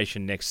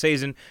relegation next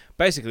season?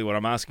 Basically what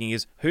I'm asking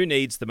is, who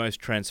needs the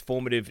most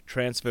transformative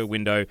transfer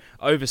window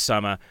over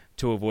summer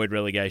to avoid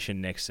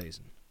relegation next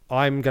season?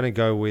 I'm going to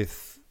go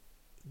with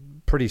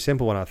pretty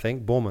simple one, I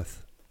think,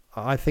 Bournemouth.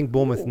 I think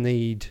Bournemouth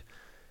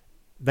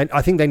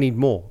I think they need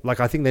more.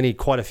 I think they need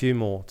quite a few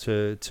more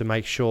to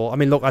make sure. I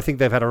mean, look, I think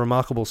they've had a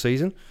remarkable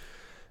season,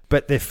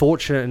 but they're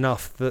fortunate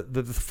enough that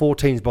the 4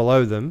 teams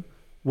below them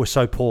were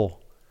so poor.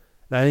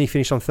 They only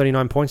finished on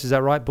 39 points, is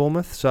that right,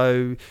 Bournemouth?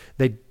 So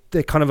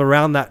they're kind of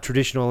around that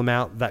traditional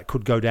amount that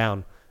could go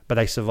down, but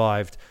they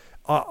survived.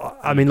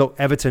 I mean, look,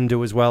 Everton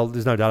do as well.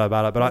 There's no doubt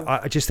about it. But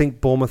I just think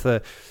Bournemouth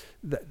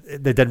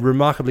they did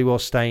remarkably well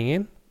staying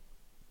in.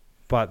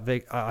 But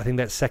I think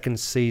that second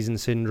season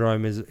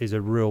syndrome is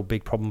a real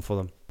big problem for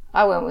them.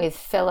 I went with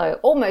fellow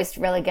almost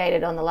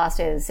relegated on the last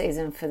day of the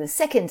season for the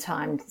second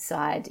time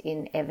side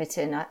in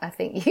Everton. I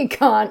think you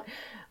can't.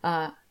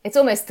 It's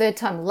almost third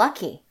time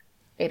lucky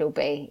it'll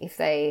be if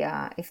they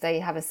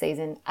have a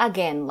season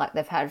again like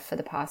they've had for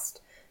the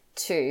past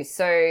 2.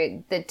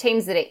 So the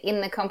teams that are in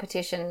the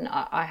competition,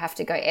 I have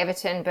to go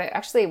Everton. But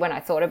actually, when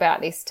I thought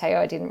about this, Teo,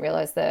 I didn't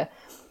realise the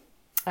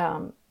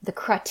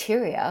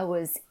criteria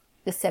was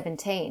the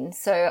 17.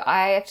 So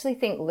I actually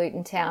think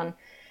Luton Town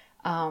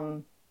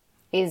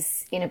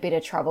is in a bit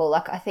of trouble.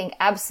 I think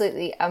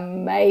absolutely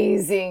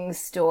amazing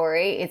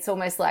story. It's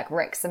almost like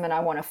Wrexham and I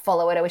want to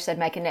follow it. I wish they'd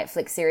make a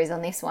Netflix series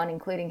on this one,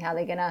 including how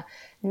they're going to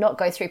not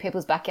go through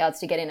people's backyards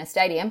to get in a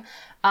stadium.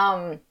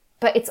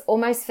 But it's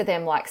almost for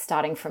them like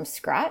starting from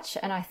scratch.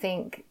 And I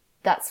think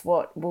that's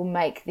what will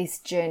make this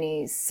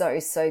journey so,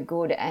 so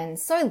good and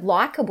so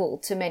likable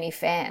to many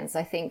fans.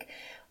 I think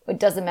it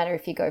doesn't matter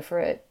if you go for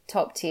a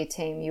top tier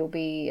team, you'll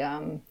be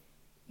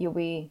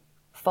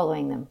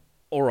following them.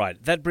 All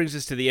right, that brings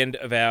us to the end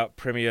of our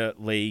Premier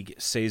League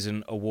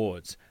season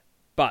awards.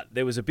 But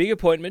there was a big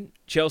appointment.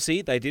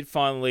 Chelsea, they did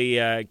finally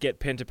get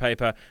pen to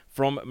paper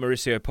from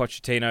Mauricio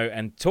Pochettino.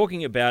 And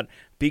talking about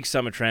big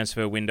summer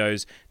transfer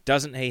windows,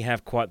 doesn't he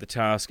have quite the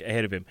task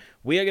ahead of him?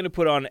 We are going to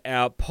put on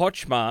our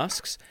Poch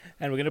masks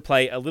and we're going to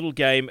play a little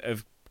game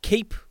of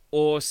keep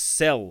or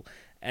sell.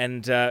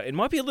 And it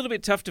might be a little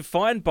bit tough to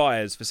find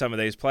buyers for some of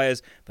these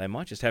players. They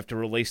might just have to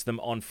release them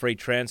on free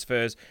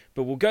transfers.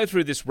 But we'll go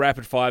through this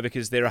rapid fire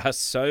because there are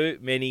so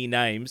many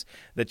names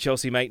that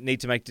Chelsea need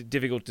to make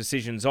difficult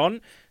decisions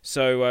on.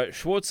 So,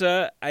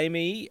 Schwarzer,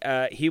 Amy,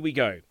 here we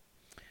go.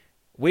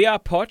 We are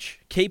Poch,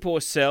 keep or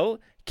sell,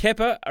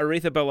 Kepa,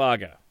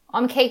 Arrizabalaga.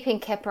 I'm keeping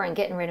Kepa and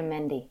getting rid of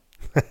Mendy.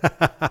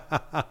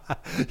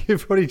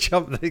 You've already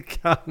jumped the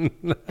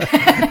gun.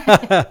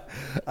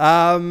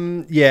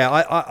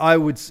 I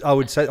would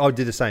say I would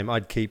do the same.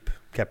 I'd keep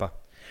Kepa.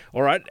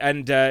 All right,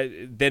 and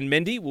then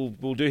Mendy,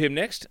 we'll do him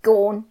next.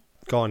 Gone.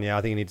 Yeah,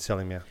 I think you need to sell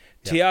him. Yeah.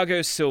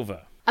 Thiago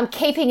Silva. I'm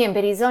keeping him,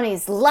 but he's on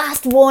his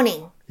last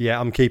warning. Yeah,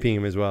 I'm keeping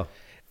him as well.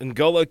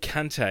 N'Golo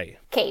Kante.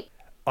 Keep.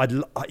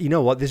 You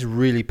know what? This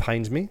really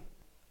pains me.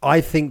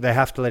 I think they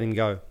have to let him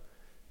go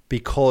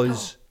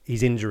because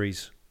his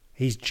injuries.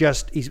 He's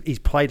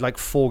played like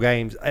 4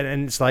 games,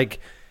 and it's like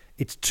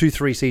it's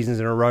 2-3 seasons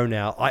in a row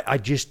now. I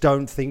just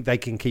don't think they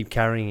can keep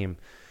carrying him.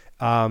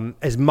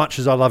 As much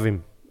as I love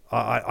him,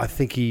 I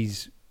think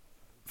he's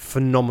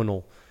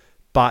phenomenal,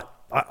 but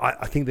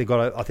I think they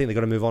got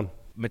to move on.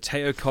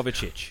 Mateo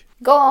Kovacic.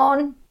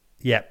 Gone.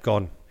 Yep,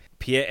 gone.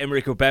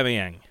 Pierre-Emerick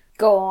Aubameyang.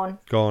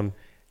 Gone.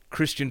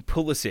 Christian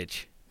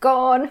Pulisic.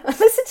 Gone.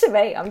 Listen to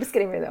me. I'm just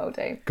getting rid of the whole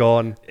team.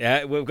 Gone.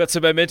 Yeah, we've got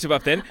some momentum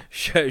up then.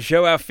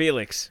 Joao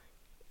Felix.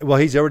 Well,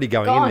 he's already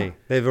going, isn't he?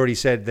 They've already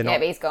said they're not. Yeah,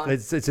 but he's gone.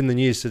 It's in the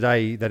news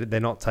today that they're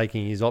not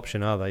taking his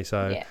option, are they?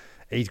 So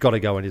he's got to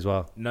go in as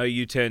well. No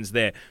U-turns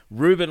there.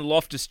 Ruben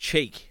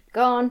Loftus-Cheek.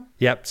 Gone.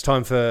 Yep, it's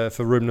time for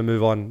Ruben to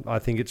move on. I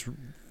think it's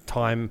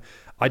time.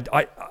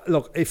 I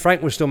look, if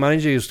Frank was still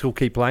manager, he'll still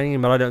keep playing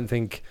him, but I don't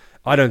think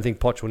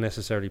Poch will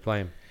necessarily play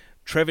him.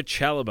 Trevor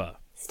Chalobah.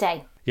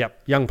 Stay.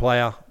 Yep, young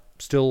player,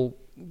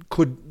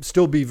 could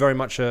still be very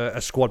much a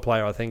squad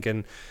player, I think,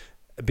 and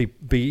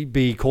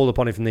be called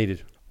upon if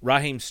needed.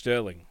 Raheem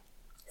Sterling.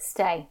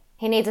 Stay.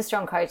 He needs a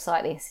strong coach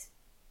like this.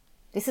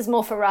 This is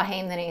more for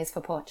Raheem than it is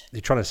for Poch.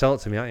 You're trying to sell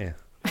it to me, aren't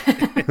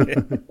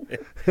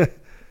you?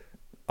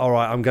 All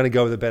right, I'm going to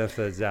go with the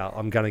benefit of the doubt.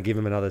 I'm going to give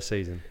him another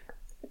season.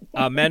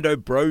 Armando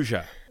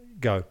Broja.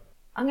 Go.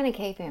 I'm going to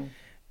keep him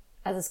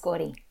as a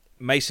squaddy.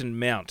 Mason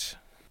Mount.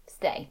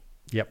 Stay.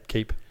 Yep,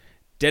 keep.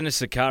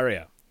 Dennis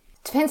Zakaria.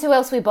 Depends who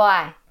else we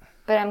buy,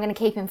 but I'm going to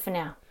keep him for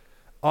now.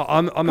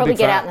 I'm Probably a big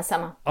get fan. out in the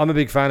summer. I'm a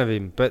big fan of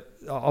him, but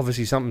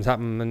obviously something's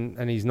happened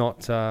and he's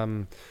not,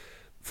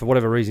 for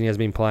whatever reason, he has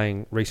been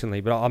playing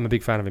recently. But I'm a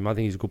big fan of him. I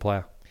think he's a good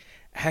player.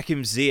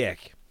 Hakim Ziyech.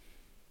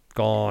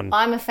 Gone.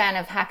 I'm a fan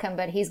of Hakim,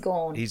 but he's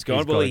gone. He's gone.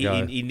 He's Well,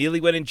 he nearly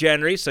went in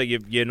January, so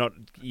you're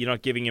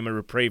not giving him a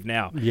reprieve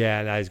now.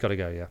 Yeah, no, he's got to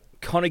go. Yeah.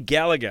 Conor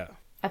Gallagher.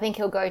 I think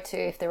he'll go too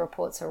if the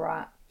reports are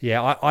right.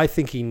 Yeah, I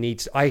think he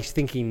needs. I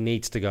think he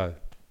needs to go.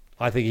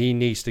 I think he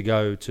needs to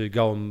go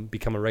and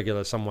become a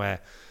regular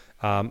somewhere,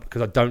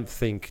 because I don't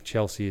think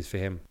Chelsea is for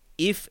him.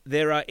 If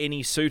there are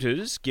any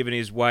suitors, given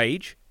his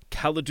wage,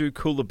 Kalidou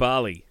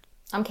Koulibaly.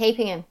 I'm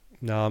keeping him.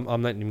 No,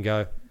 I'm letting him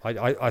go.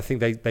 I think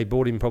they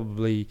bought him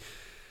probably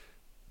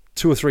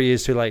 2 or 3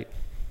 years too late.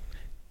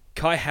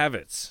 Kai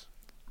Havertz.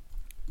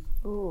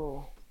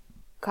 Ooh.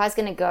 Kai's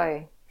going to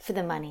go for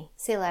the money.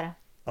 See you later.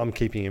 I'm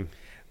keeping him.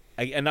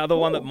 Another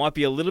one that might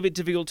be a little bit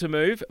difficult to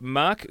move,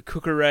 Mark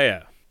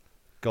Cucurella.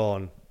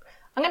 Gone.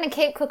 I'm going to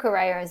keep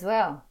Cucurella as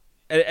well.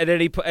 At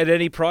any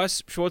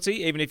price, Schwartzy,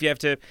 even if you have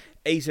to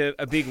eat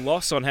a big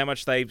loss on how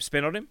much they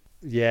spent on him?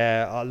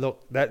 Yeah,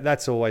 look,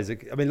 that's always... I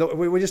mean, look,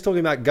 we're just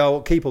talking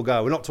about keep or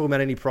go. We're not talking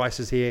about any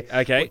prices here.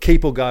 Okay.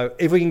 Keep or go.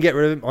 If we can get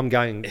rid of him, I'm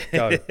going.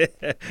 Go.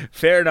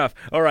 Fair enough.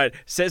 All right.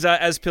 Cesar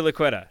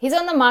Azpilicueta. He's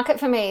on the market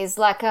for me. He's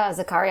like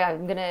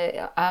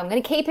Zakaria. I'm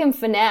gonna keep him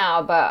for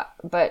now,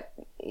 but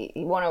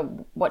you want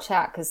to watch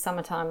out because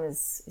summertime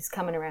is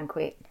coming around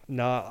quick.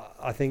 No,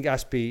 I think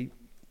Aspie,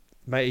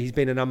 mate, he's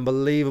been an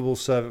unbelievable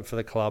servant for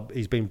the club.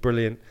 He's been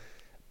brilliant.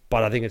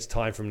 But I think it's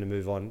time for him to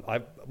move on.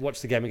 I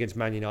watched the game against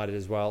Man United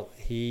as well.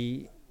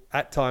 He,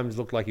 at times,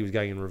 looked like he was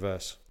going in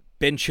reverse.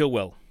 Ben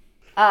Chilwell.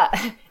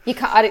 You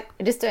can't. I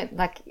just don't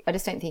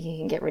think you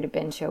can get rid of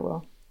Ben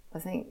Chilwell. I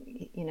think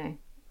you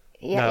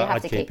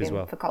have to keep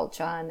him for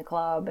culture and the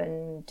club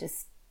and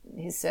just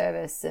his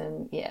service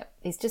and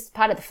he's just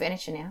part of the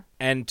furniture now.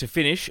 And to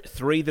finish,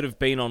 3 that have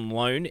been on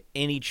loan.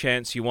 Any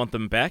chance you want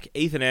them back?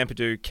 Ethan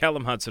Ampadu,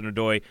 Callum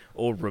Hudson-Odoi,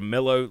 or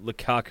Romelu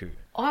Lukaku?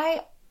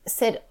 I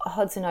said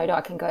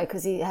Hudson-Odoi can go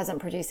because he hasn't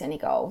produced any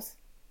goals.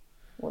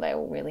 Well, they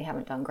all really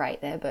haven't done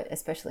great there, but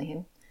especially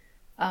him.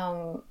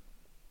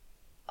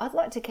 I'd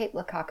like to keep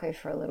Lukaku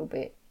for a little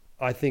bit.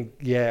 I think,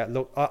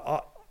 look,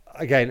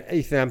 again,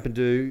 Ethan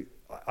Ampadu,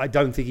 I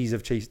don't think he's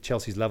of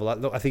Chelsea's level.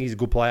 Look, I think he's a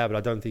good player, but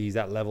I don't think he's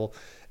that level.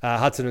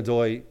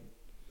 Hudson-Odoi,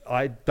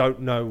 I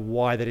don't know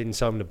why they didn't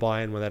sell him to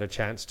Bayern when they had a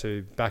chance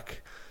to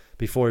back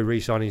before he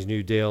re-signed his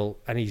new deal,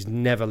 and he's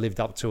never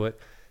lived up to it.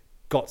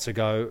 Got to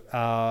go.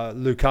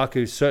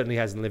 Lukaku certainly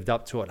hasn't lived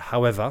up to it.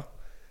 However,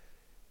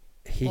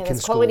 he can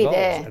score goals,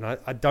 there. And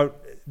I don't.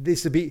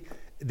 This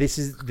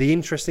is the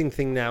interesting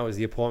thing now is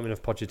the appointment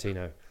of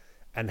Pochettino,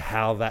 and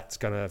how that's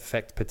going to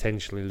affect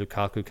potentially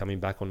Lukaku coming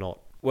back or not.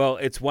 Well,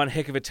 it's one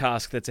heck of a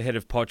task that's ahead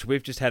of Poch.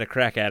 We've just had a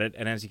crack at it,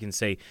 and as you can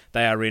see,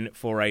 they are in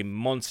for a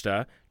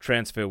monster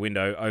transfer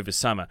window over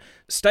summer.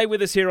 Stay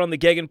with us here on the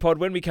Gegan Pod.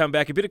 When we come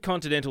back, a bit of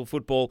continental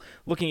football,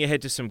 looking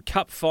ahead to some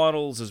cup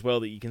finals as well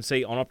that you can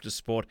see on Optus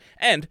Sport,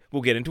 and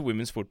we'll get into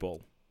women's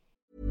football.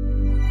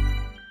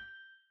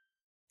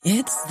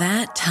 It's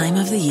that time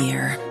of the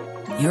year.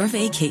 Your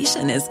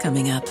vacation is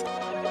coming up.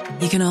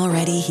 You can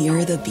already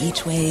hear the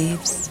beach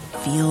waves,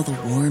 feel the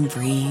warm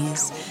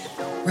breeze,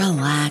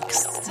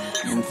 relax,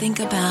 and think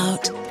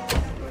about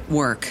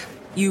work.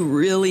 You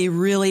really,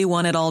 really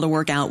want it all to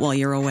work out while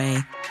you're away.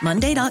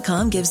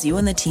 Monday.com gives you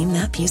and the team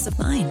that peace of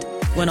mind.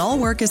 When all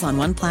work is on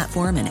one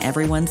platform and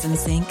everyone's in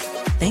sync,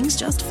 things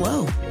just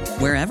flow.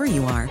 Wherever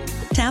you are,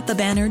 tap the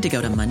banner to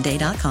go to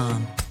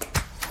Monday.com.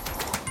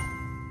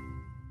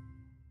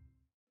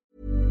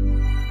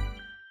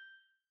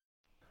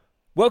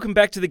 Welcome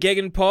back to the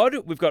Gegan Pod.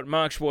 We've got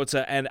Mark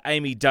Schwarzer and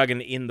Amy Duggan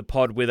in the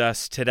pod with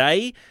us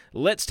today.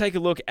 Let's take a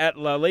look at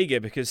La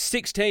Liga because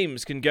 6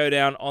 teams can go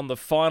down on the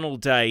final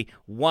day.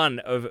 One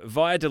of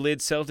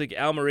Valladolid, Celtic,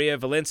 Almeria,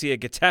 Valencia,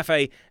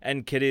 Getafe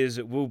and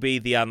Cadiz will be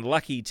the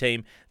unlucky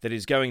team that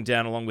is going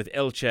down along with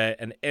Elche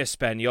and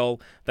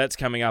Espanyol. That's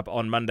coming up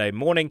on Monday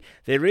morning.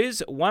 There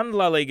is one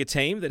La Liga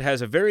team that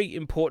has a very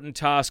important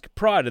task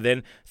prior to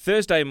then.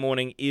 Thursday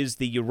morning is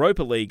the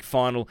Europa League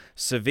final,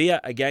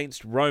 Sevilla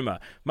against Roma.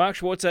 Mark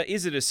Schwarzer,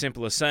 is it as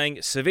simple as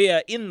saying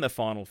Sevilla in the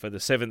final for the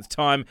 7th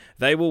time?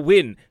 They will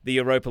win the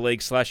Europa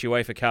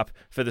League/UEFA Cup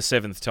for the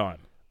 7th time.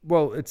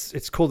 Well,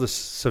 it's called the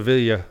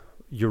Sevilla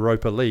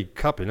Europa League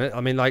Cup, isn't it?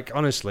 I mean, like,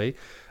 honestly,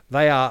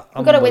 they are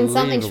We've got to win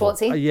something,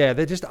 Schwartzy. Yeah,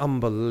 they're just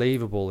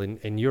unbelievable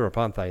in Europe,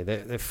 aren't they?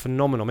 They're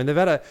phenomenal. I mean, they've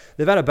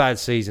had a bad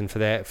season for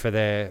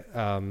their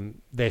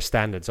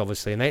standards,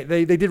 obviously, and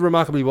they did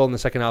remarkably well in the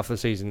second half of the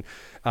season.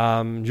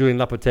 Julian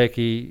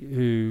Lopetegui,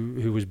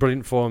 who was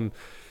brilliant for them,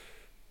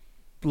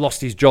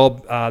 lost his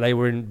job. They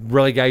were in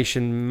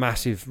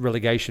massive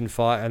relegation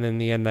fight, and in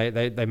the end,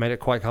 they made it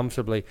quite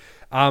comfortably.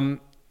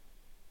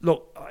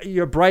 Look,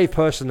 you're a brave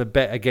person to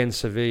bet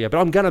against Sevilla, but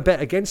I'm going to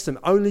bet against them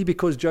only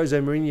because Jose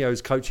Mourinho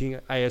is coaching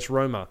AS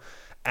Roma,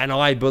 and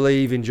I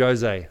believe in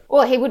Jose.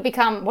 Well, he would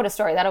become, what a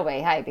story that'll be,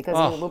 hey,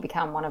 because he will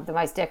become one of the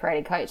most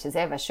decorated coaches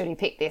ever should he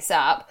pick this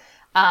up.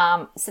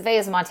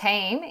 Sevilla's my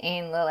team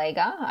in La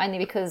Liga, only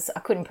because I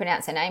couldn't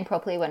pronounce their name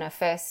properly when I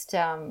first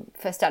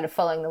started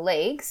following the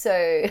league. So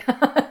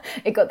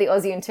it got the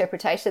Aussie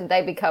interpretation.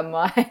 They become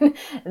mine.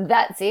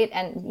 That's it.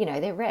 And, you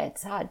know, they're red.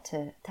 It's hard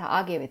to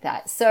argue with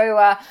that.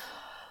 So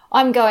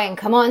I'm going,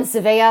 come on,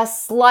 Sevilla,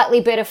 slightly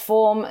better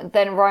form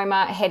than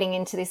Roma heading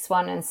into this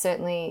one and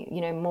certainly,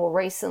 you know, more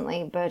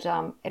recently. But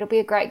it'll be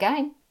a great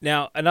game.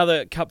 Now,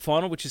 another cup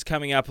final, which is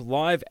coming up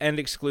live and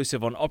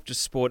exclusive on Optus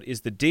Sport,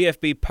 is the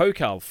DFB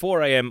Pokal,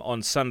 4 a.m.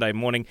 on Sunday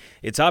morning.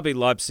 It's RB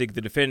Leipzig,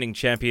 the defending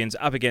champions,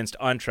 up against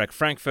Eintracht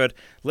Frankfurt.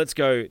 Let's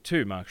go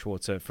to Mark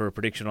Schwarzer for a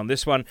prediction on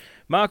this one.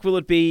 Mark, will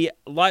it be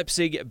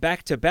Leipzig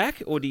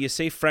back-to-back, or do you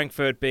see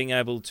Frankfurt being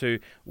able to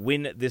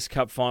win this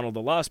cup final,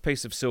 the last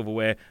piece of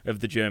silverware of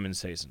the German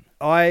season?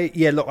 I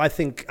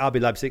think RB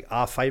Leipzig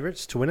are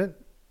favourites to win it.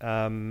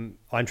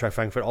 Eintracht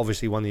Frankfurt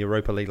obviously won the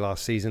Europa League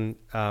last season.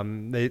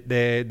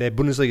 Their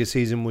Bundesliga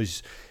season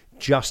was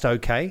just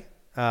okay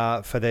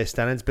for their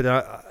standards,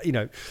 but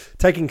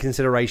taking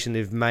consideration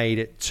they've made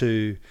it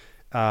to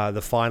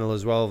the final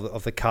as well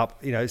of the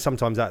cup. You know,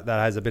 sometimes that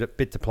has a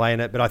bit to play in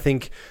it. But I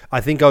think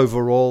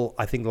overall,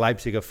 I think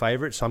Leipzig are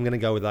favourites, so I'm going to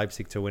go with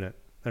Leipzig to win it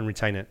and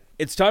retain it.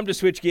 It's time to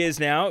switch gears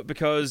now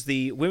because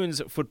the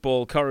women's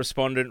football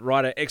correspondent,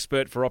 writer,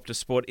 expert for Optus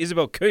Sport,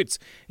 Isobel Cootes,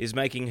 is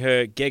making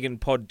her Gegan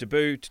Pod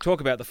debut to talk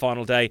about the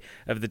final day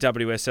of the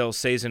WSL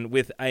season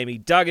with Amy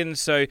Duggan.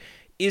 So,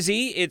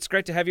 Izzy, it's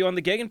great to have you on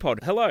the Gegan Pod.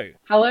 Hello.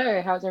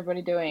 Hello. How's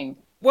everybody doing?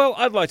 Well,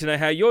 I'd like to know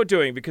how you're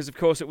doing because, of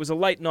course, it was a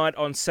late night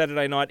on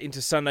Saturday night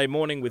into Sunday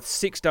morning with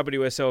 6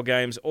 WSL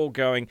games all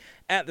going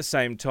at the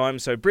same time.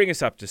 So bring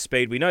us up to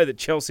speed. We know that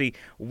Chelsea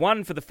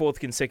won for the 4th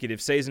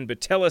consecutive season,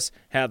 but tell us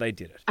how they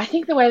did it. I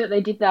think the way that they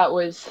did that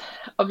was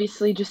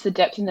obviously just the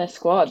depth in their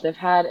squad. They've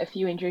had a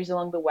few injuries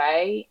along the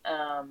way.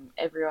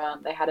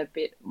 They had a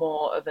bit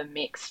more of a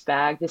mixed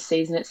bag this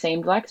season, it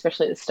seemed like,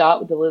 especially at the start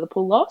with the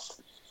Liverpool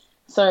loss.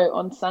 So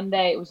on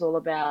Sunday, it was all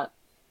about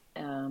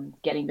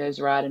getting those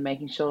right and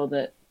making sure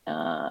that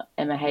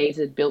Emma Hayes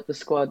had built the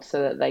squad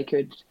so that they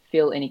could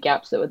fill any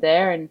gaps that were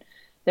there. And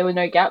there were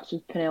no gaps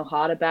with Pernille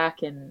Harder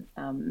back and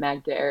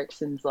Magda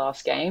Eriksson's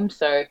last game.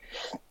 So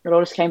it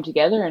all just came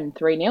together and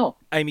 3-0.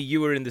 Amy,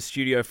 you were in the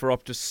studio for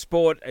Optus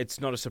Sport. It's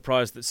not a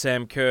surprise that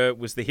Sam Kerr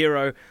was the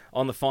hero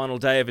on the final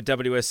day of a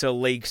WSL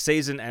League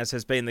season, as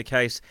has been the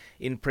case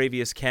in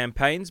previous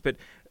campaigns. But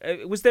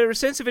was there a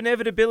sense of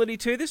inevitability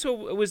to this,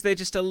 or was there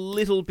just a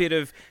little bit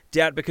of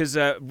doubt because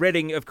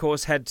Reading, of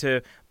course, had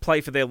to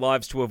play for their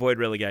lives to avoid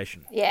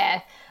relegation?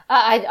 Yeah,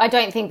 I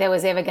don't think there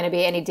was ever going to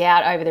be any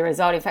doubt over the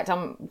result. In fact,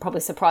 I'm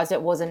probably surprised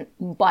it wasn't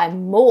by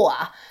more.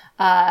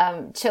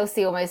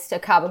 Chelsea almost a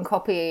carbon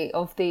copy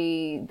of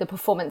the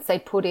performance they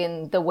put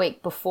in the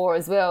week before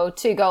as well.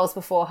 2 goals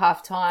before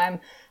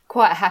half-time.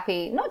 Quite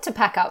happy, not to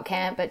pack up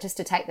camp, but just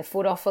to take the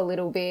foot off a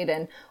little bit.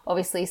 And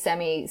obviously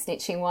Sammy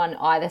snitching one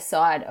either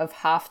side of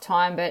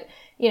half-time. But,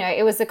 you know,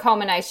 it was the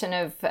culmination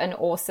of an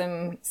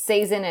awesome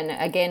season and,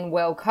 again,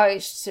 well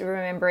coached,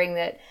 remembering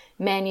that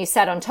Man U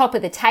sat on top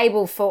of the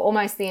table for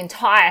almost the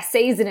entire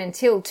season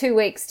until 2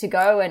 weeks to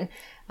go.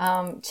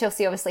 And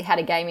Chelsea obviously had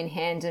a game in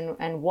hand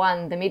and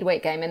won the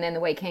midweek game and then the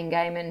weekend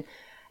game. And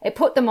it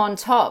put them on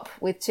top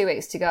with 2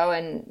 weeks to go.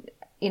 And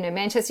you know,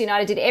 Manchester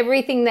United did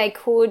everything they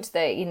could.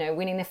 They, you know,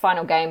 winning the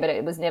final game, but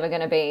it was never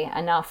going to be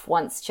enough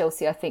once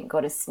Chelsea, I think,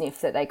 got a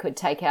sniff that they could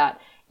take out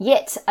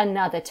yet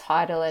another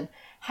title. And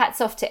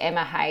hats off to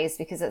Emma Hayes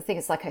because I think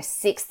it's like her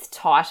 6th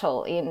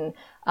title in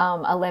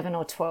 11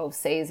 or 12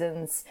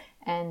 seasons.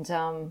 And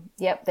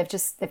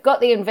they've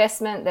got the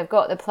investment, they've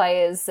got the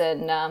players,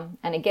 and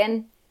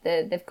again,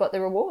 they've got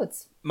the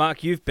rewards.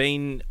 Mark, you've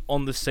been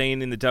on the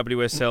scene in the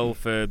WSL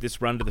for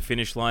this run to the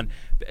finish line.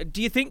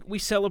 Do you think we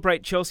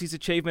celebrate Chelsea's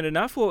achievement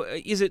enough, or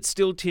is it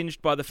still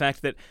tinged by the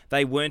fact that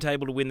they weren't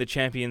able to win the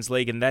Champions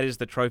League and that is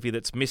the trophy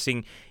that's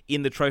missing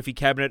in the trophy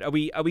cabinet? Are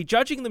we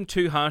judging them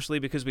too harshly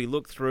because we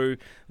look through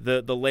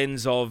the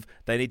lens of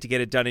they need to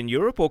get it done in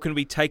Europe, or can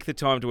we take the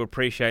time to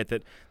appreciate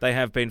that they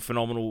have been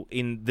phenomenal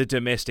in the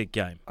domestic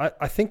game?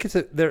 I think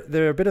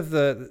they're a bit of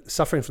the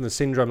suffering from the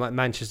syndrome like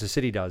Manchester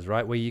City does,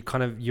 right? Where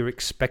you're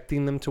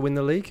expecting them to win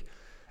the league.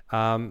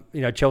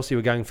 Chelsea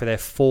were going for their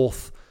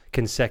fourth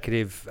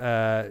consecutive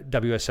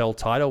WSL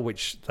title,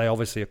 which they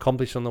obviously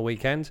accomplished on the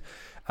weekend.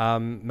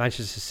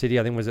 Manchester City,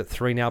 I think, was at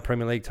 3 now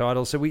Premier League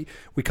titles. So we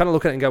kind of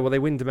look at it and go, well, they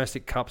win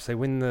domestic cups, they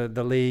win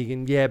the league,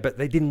 and but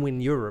they didn't win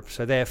Europe.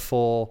 So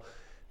therefore,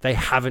 they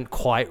haven't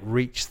quite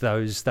reached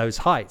those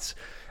heights.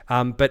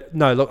 But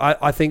no, look,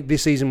 I think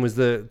this season was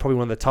probably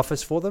one of the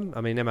toughest for them.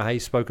 I mean, Emma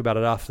Hayes spoke about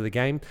it after the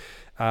game.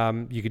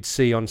 You could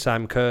see on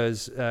Sam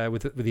Kerr's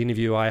with the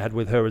interview I had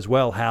with her as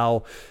well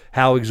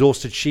how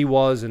exhausted she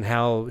was and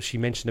how she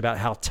mentioned about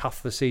how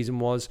tough the season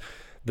was.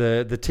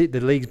 The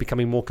league's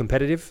becoming more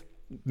competitive.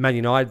 Man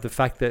United, the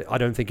fact that I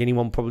don't think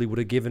anyone probably would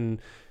have given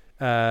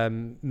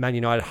Man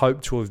United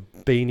hope to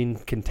have been in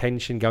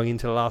contention going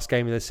into the last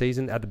game of the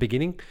season at the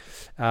beginning.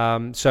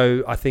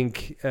 So I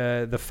think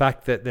the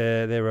fact that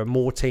there are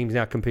more teams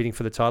now competing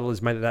for the title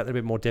has made it that a little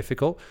bit more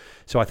difficult.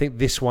 So I think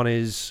this one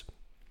is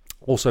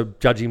also,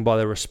 judging by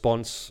the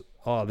response,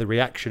 the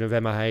reaction of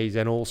Emma Hayes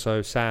and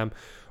also Sam,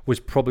 was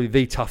probably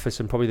the toughest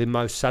and probably the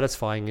most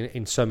satisfying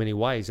in so many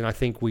ways. And I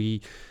think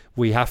we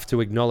have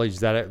to acknowledge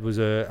that it was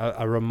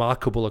a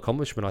remarkable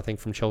accomplishment, I think,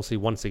 from Chelsea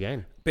once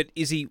again. But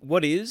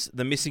what is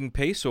the missing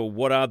piece, or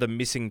what are the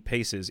missing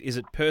pieces? Is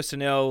it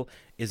personnel?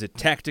 Is it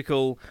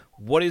tactical?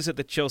 What is it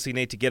that Chelsea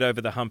need to get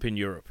over the hump in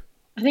Europe?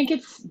 I think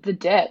it's the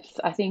depth.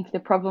 I think the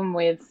problem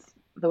with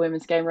the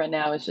women's game right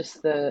now is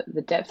just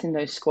the depth in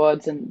those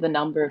squads and the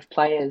number of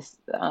players.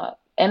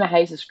 Emma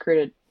Hayes has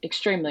recruited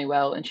extremely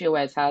well, and she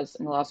always has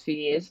in the last few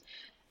years,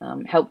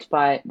 helped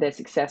by their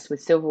success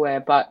with silverware.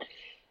 But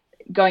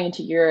going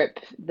into Europe,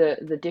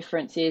 the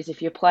difference is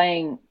if you're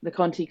playing the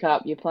Conti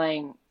Cup, you're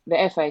playing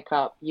the FA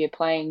Cup, you're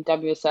playing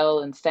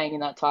WSL and staying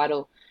in that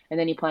title, and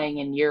then you're playing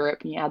in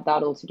Europe and you add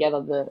that all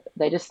together,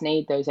 they just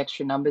need those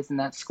extra numbers in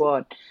that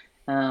squad.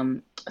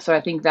 So I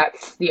think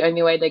that's the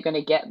only way they're going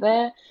to get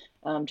there,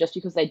 just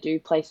because they do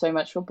play so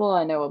much football.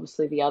 I know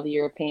obviously the other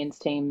European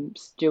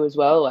teams do as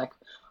well, like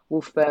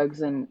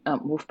Wolfsburg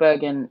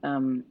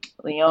and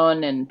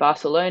Lyon and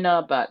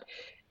Barcelona, but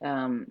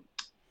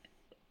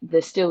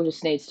there still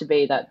just needs to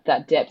be that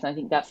depth. And I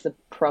think that's the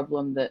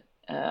problem that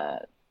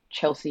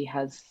Chelsea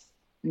has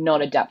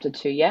not adapted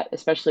to yet,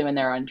 especially when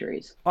there are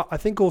injuries. I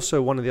think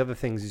also one of the other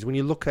things is when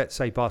you look at,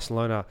 say,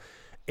 Barcelona,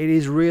 it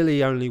is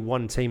really only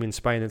one team in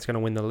Spain that's going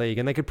to win the league,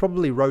 and they could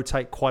probably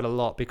rotate quite a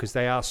lot because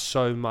they are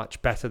so much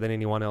better than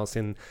anyone else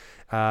in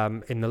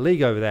the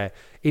league over there.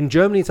 In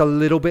Germany, it's a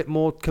little bit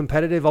more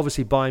competitive.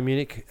 Obviously, Bayern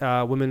Munich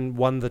women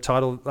won the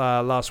title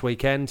last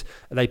weekend.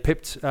 They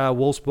pipped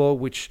Wolfsburg,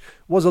 which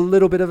was a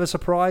little bit of a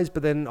surprise,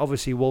 but then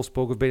obviously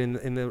Wolfsburg have been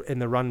in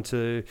the run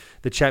to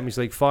the Champions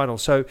League final.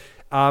 So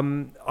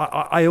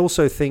I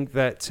also think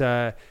that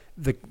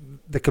the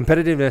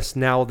competitiveness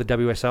now of the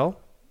WSL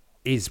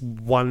is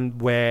one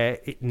where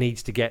it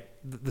needs to get,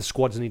 the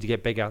squads need to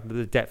get bigger,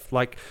 the depth,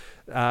 like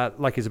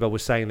Isobel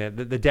was saying there,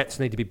 the depths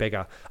need to be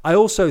bigger. I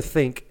also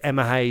think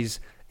Emma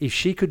Hayes, if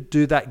she could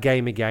do that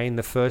game again,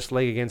 the first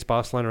leg against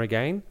Barcelona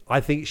again,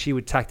 I think she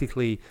would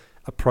tactically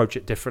approach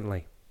it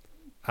differently.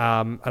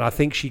 And I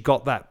think she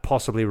got that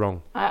possibly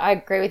wrong. I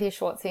agree with you,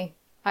 Schwartzy.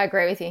 I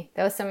agree with you.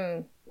 There were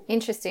some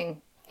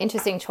interesting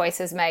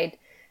choices made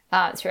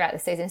throughout the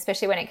season,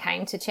 especially when it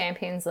came to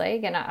Champions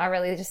League. And I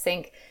really just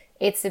think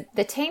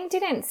the team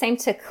didn't seem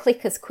to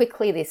click as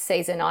quickly this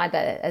season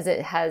either as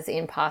it has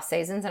in past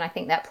seasons, and I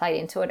think that played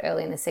into it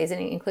early in the season,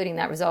 including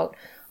that result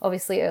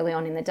obviously early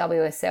on in the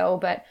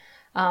WSL. But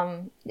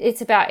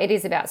it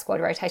is about squad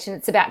rotation.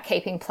 It's about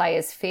keeping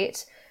players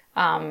fit,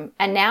 and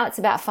now it's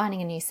about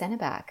finding a new centre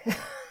back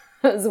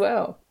as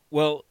well.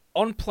 Well,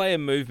 on player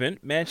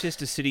movement,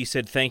 Manchester City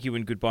said thank you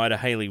and goodbye to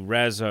Hayley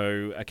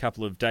Raso a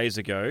couple of days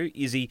ago.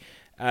 Izzy,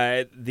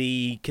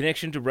 the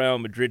connection to Real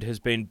Madrid has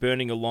been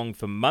burning along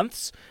for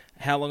months.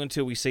 How long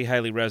until we see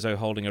Hayley Raso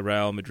holding a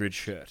Real Madrid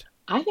shirt?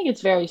 I think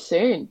it's very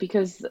soon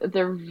because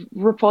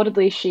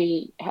reportedly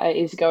she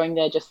is going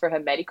there just for her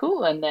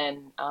medical, and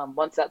then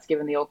once that's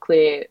given the all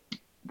clear,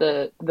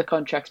 the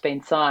contract's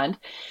been signed.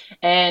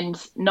 And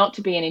not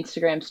to be an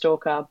Instagram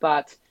stalker,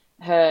 but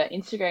her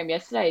Instagram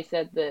yesterday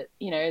said that,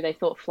 they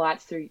thought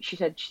flights through, she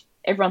said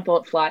everyone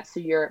thought flights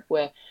to Europe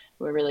were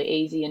really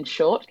easy and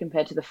short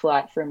compared to the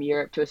flight from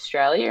Europe to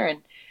Australia.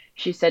 And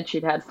she said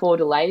she'd had 4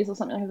 delays or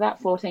something like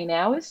that, 14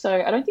 hours.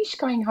 So I don't think she's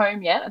going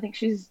home yet. I think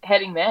she's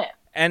heading there.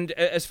 And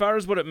as far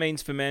as what it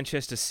means for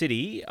Manchester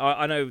City,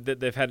 I know that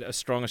they've had a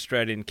strong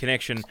Australian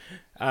connection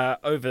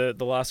over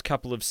the last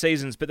couple of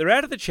seasons, but they're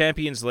out of the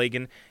Champions League,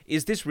 and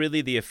is this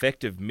really the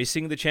effect of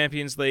missing the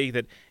Champions League,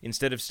 that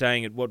instead of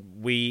staying at what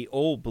we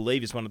all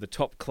believe is one of the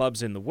top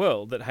clubs in the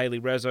world, that Hayley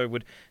Raso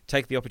would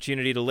take the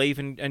opportunity to leave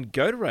and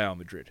go to Real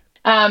Madrid?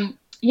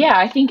 Yeah,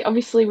 I think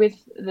obviously with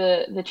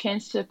the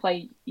chance to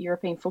play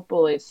European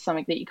football is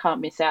something that you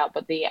can't miss out,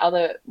 but the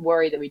other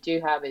worry that we do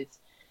have is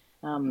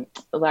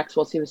like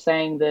Swansea was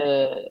saying,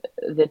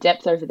 the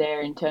depth over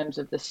there in terms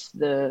of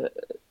the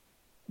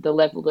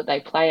level that they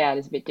play at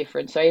is a bit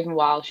different. So even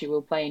while she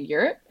will play in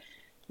Europe,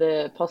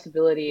 the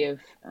possibility of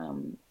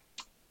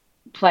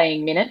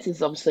playing minutes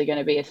is obviously going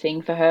to be a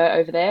thing for her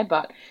over there.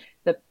 But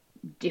the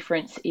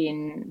difference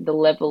in the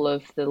level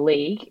of the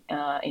league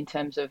in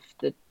terms of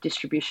the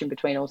distribution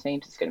between all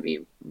teams is going to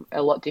be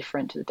a lot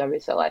different to the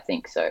WSL, I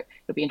think. So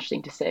it'll be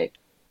interesting to see.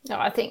 No,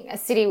 I think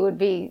City would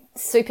be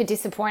super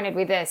disappointed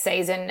with their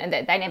season and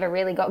that they never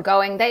really got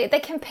going. They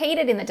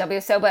competed in the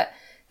WSL, but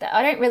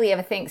I don't really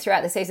ever think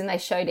throughout the season they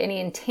showed any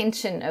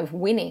intention of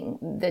winning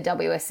the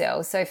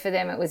WSL. So for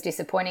them, it was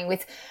disappointing.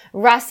 With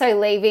Raso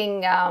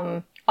leaving,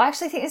 I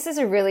actually think this is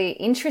a really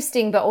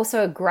interesting but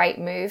also a great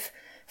move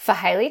for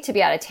Hayley to be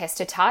able to test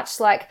her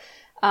touch. Like,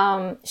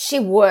 she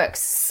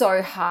works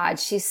so hard.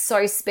 She's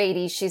so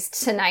speedy. She's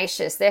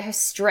tenacious. They're her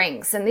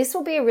strengths. And this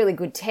will be a really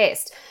good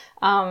test.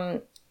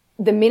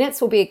 The minutes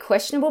will be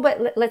questionable,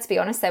 but let's be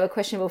honest, they were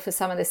questionable for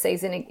some of the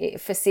season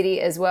for City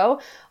as well.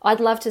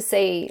 I'd love to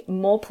see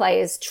more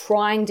players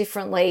trying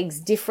different leagues,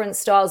 different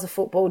styles of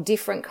football,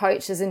 different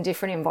coaches and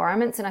different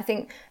environments. And I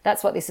think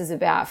that's what this is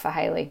about for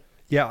Hayley.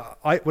 Yeah,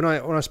 when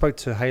I spoke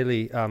to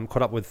Hayley,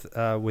 caught up with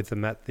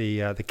them at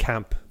the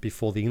camp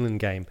before the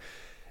England game,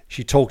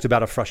 she talked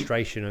about a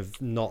frustration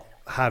of not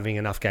having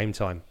enough game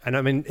time. And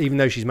I mean, even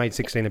though she's made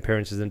 16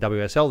 appearances in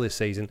WSL this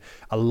season,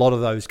 a lot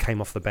of those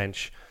came off the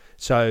bench.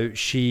 So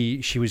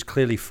she was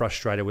clearly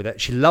frustrated with it.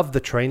 She loved the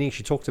training.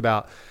 She talked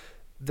about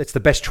that's the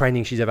best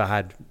training she's ever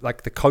had.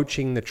 Like the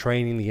coaching, the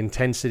training, the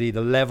intensity, the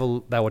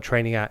level they were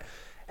training at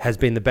has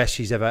been the best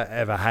she's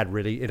ever had,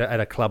 really, at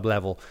a club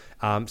level.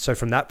 So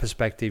from that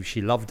perspective,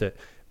 she loved it.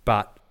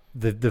 But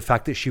the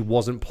fact that she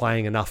wasn't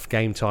playing enough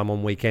game time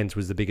on weekends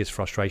was the biggest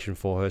frustration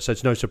for her. So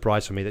it's no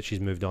surprise for me that she's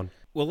moved on.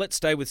 Well, let's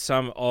stay with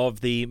some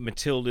of the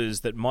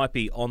Matildas that might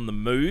be on the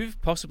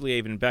move, possibly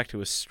even back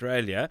to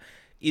Australia.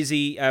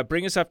 Izzy,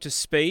 bring us up to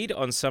speed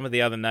on some of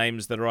the other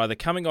names that are either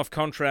coming off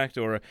contract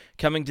or are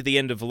coming to the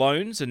end of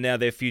loans, and now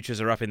their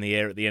futures are up in the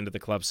air at the end of the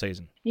club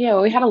season. Yeah,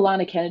 well, we had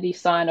Alana Kennedy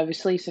sign,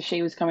 obviously, so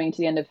she was coming to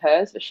the end of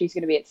hers, but she's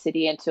going to be at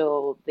City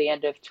until the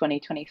end of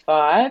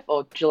 2025,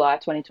 or July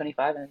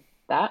 2025 and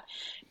that.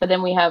 But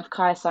then we have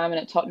Kaya Simon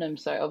at Tottenham,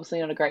 so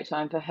obviously not a great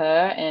time for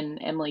her,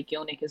 and Emily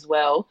Gilnick as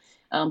well.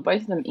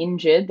 Both of them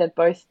injured. They've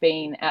both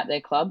been at their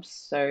clubs,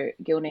 so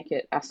Gilnick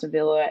at Aston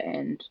Villa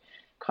and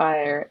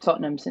Kaya at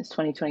Tottenham since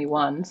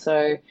 2021,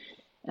 so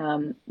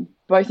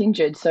both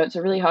injured, so it's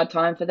a really hard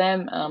time for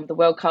them. The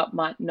World Cup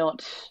might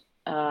not,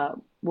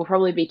 will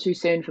probably be too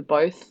soon for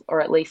both,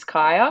 or at least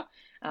Kaya.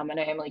 I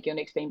know Emily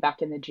Gilnick's been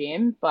back in the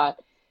gym, but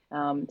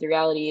the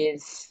reality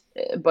is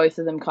both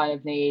of them kind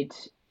of needed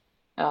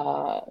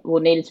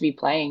to be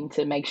playing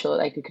to make sure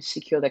that they could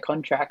secure their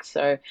contracts,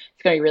 so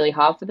it's going to be really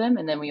hard for them.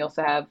 And then we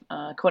also have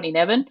Courtney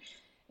Nevin,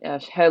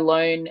 her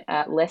loan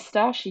at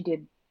Leicester. She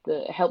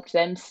helped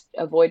them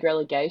avoid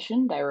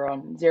relegation. They were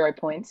on 0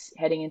 points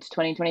heading into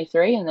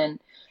 2023 and then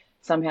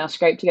somehow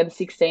scraped together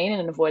 16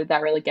 and avoided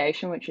that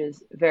relegation, which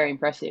is very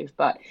impressive.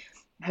 But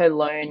her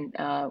loan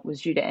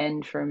was due to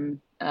end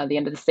from the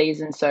end of the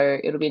season, so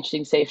it'll be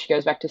interesting to see if she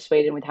goes back to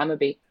Sweden with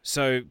Hammarby.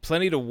 So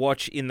plenty to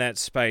watch in that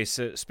space,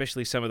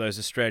 especially some of those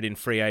Australian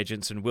free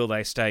agents, and will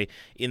they stay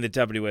in the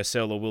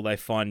WSL or will they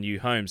find new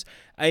homes?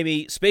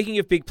 Amy, speaking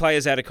of big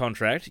players out of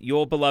contract,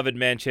 your beloved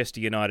Manchester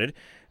United,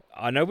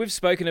 I know we've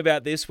spoken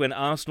about this when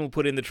Arsenal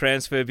put in the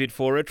transfer bid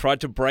for her,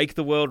 tried to break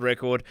the world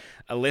record.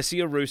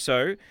 Alessia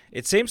Russo,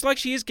 it seems like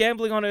she is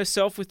gambling on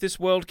herself with this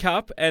World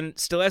Cup and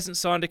still hasn't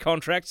signed a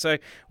contract. So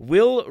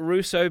will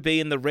Russo be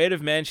in the red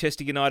of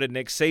Manchester United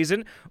next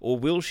season, or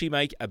will she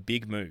make a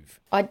big move?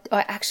 I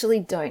actually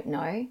don't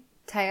know,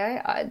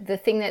 Teo. The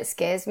thing that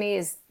scares me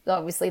is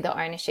obviously the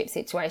ownership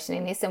situation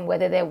in this and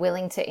whether they're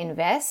willing to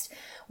invest,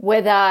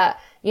 whether,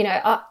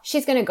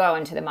 she's going to go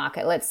into the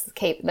market. Let's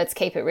keep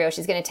it real.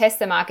 She's going to test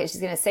the market.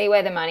 She's going to see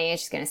where the money is.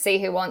 She's going to see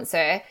who wants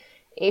her.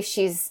 If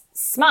she's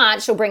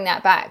smart, she'll bring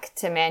that back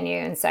to Man U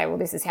and say, well,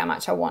 this is how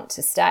much I want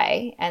to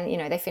stay. And,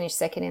 they finished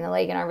second in the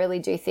league. And I really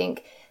do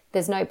think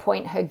there's no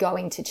point her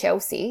going to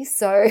Chelsea.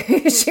 So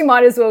she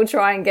might as well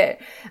try and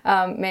get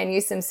Man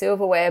U some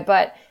silverware.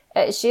 But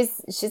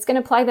she's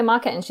going to play the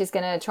market and she's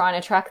going to try and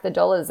attract the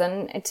dollars.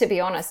 And to be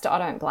honest, I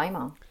don't blame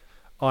her.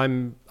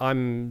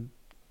 I'm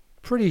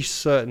pretty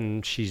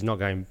certain she's not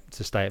going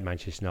to stay at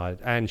Manchester United,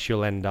 and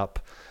she'll end up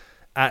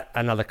at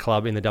another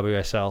club in the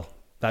WSL.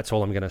 That's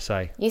all I'm going to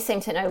say. You seem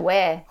to know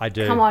where. I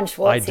do. Come on,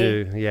 Schwartzy. I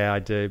do. Yeah, I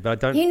do. But I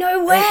don't. You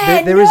know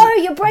where?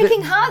 You're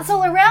breaking hearts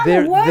all around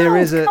the world.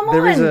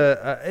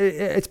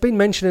 It's been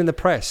mentioned in the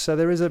press, so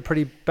there is a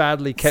pretty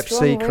badly kept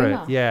secret.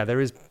 Rumor. Yeah,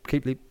 there is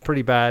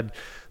pretty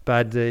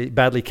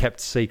badly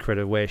kept secret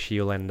of where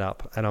she'll end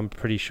up, and I'm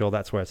pretty sure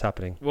that's where it's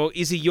happening. Well,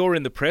 Izzy, you're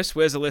in the press.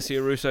 Where's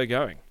Alessia Russo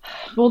going?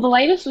 Well, the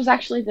latest was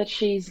actually that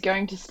she's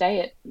going to stay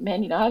at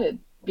Man United,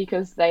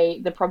 because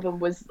the problem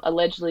was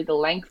allegedly the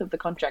length of the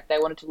contract. They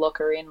wanted to lock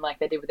her in like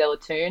they did with Ella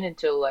Toone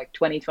until like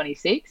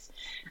 2026.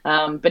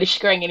 But if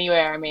she's going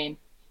anywhere, I mean,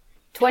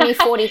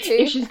 2042.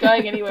 If she's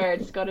going anywhere,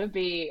 it's got to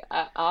be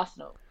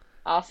Arsenal.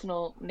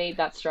 Arsenal need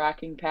that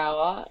striking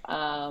power.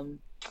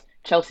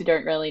 Chelsea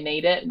don't really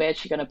need it. Where's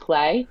she going to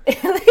play? Look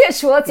at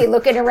Schwartzy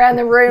looking around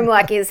the room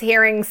like he's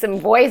hearing some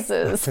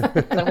voices.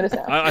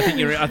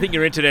 I think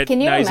your internet. Can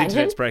you his imagine?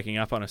 internet's breaking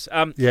up on us.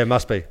 Yeah,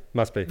 must be.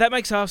 That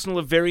makes Arsenal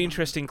a very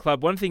interesting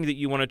club. One thing that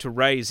you wanted to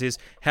raise is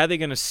how they're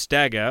going to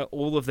stagger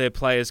all of their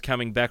players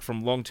coming back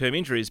from long-term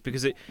injuries,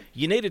 because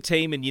you need a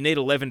team and you need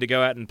 11 to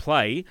go out and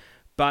play.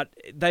 But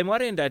they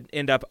might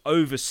end up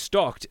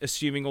overstocked,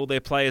 assuming all their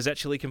players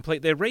actually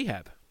complete their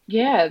rehab.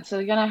 Yeah, so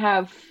they've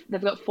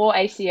got 4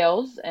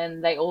 ACLs,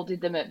 and they all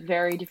did them at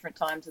very different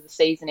times of the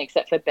season,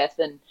 except for Beth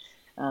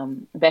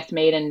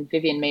Mead and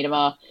Vivian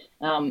Miedema.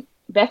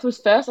 Beth was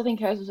first, I think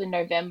hers was in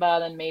November,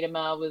 then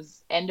Miedema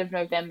was end of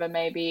November,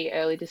 maybe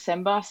early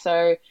December.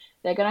 So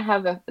they're going to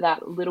have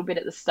that little bit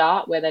at the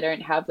start where they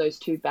don't have those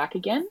 2 back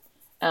again,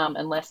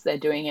 unless they're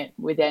doing it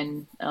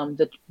within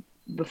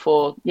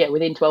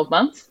within 12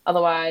 months.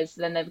 Otherwise,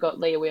 then they've got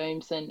Leah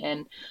Williamson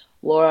and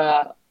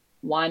Laura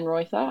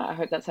Weinreuther, I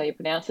hope that's how you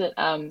pronounce it,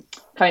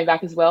 coming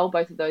back as well.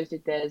 Both of those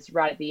did theirs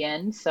right at the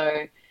end, so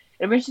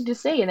it'll be interesting to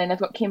see. And then they've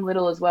got Kim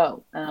Little as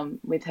well,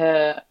 with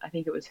her, I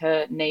think it was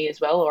her knee as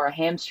well, or a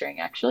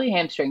hamstring.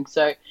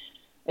 So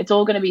it's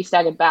all going to be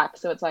staggered back.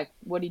 So it's like,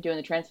 what do you do in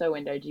the transfer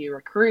window? Do you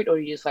recruit, or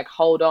do you just like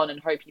hold on and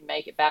hope you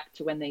make it back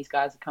to when these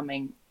guys are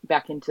coming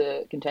back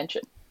into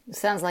contention?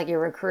 Sounds like you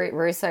recruit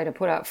Russo to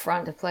put up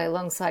front to play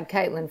alongside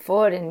Caitlin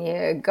Ford, and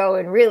you go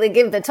and really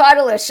give the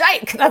title a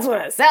shake. That's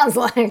what it sounds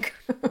like.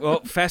 Well,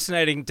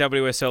 fascinating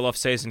WSL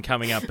off-season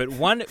coming up. But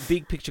one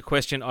big picture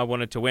question I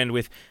wanted to end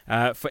with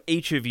for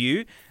each of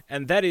you,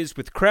 and that is,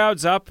 with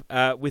crowds up,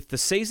 with the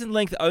season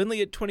length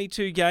only at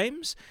 22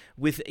 games,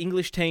 with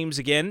English teams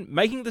again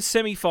making the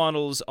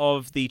semi-finals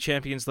of the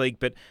Champions League,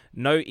 but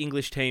no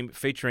English team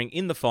featuring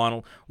in the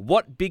final,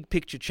 what big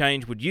picture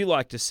change would you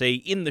like to see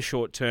in the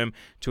short term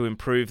to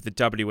improve the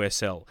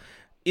WSL?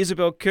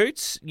 Isobel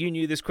Cootes, you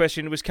knew this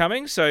question was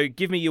coming, so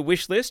give me your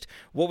wish list.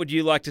 What would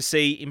you like to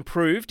see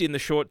improved in the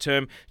short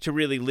term to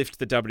really lift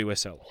the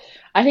WSL?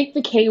 I think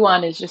the key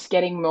one is just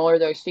getting more of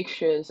those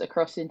fixtures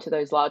across into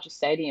those larger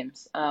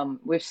stadiums.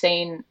 We've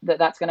seen that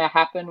that's going to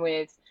happen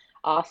with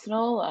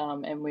Arsenal,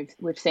 and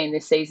we've seen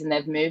this season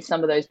they've moved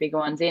some of those bigger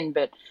ones in,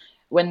 but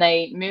when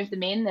they move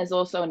them in, there's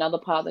also another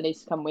part that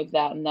needs to come with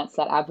that, and that's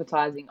that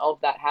advertising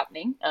of that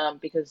happening,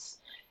 because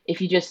if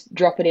you just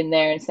drop it in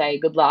there and say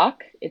good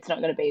luck, it's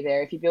not going to be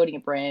there. If you're building a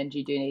brand,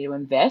 you do need to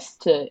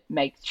invest to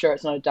make sure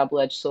it's not a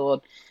double-edged sword.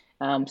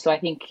 So I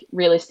think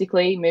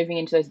realistically, moving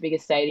into those bigger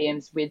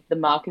stadiums with the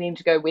marketing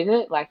to go with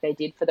it, like they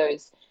did for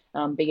those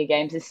bigger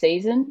games this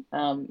season,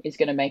 is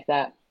going to make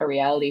that a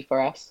reality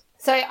for us.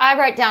 So I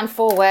wrote down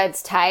 4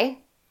 words, Tay.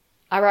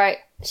 I wrote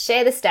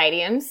share the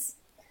stadiums,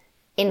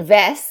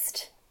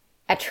 invest,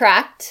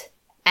 attract,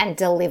 and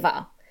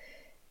deliver.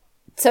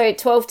 So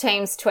 12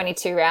 teams,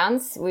 22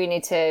 rounds. We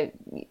need to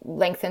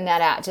lengthen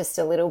that out just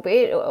a little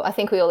bit. I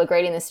think we all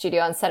agreed in the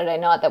studio on Saturday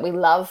night that we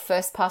love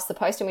first past the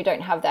post, and we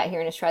don't have that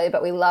here in Australia,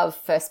 but we love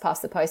first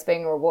past the post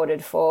being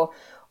rewarded for,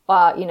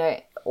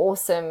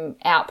 awesome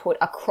output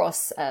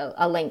across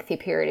a lengthy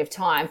period of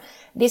time.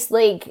 This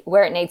league,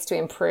 where it needs to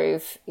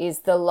improve, is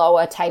the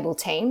lower table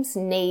teams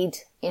need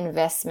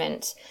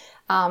investment.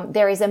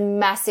 There is a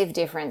massive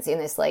difference in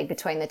this league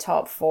between the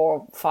top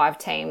 4-5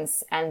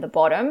 teams and the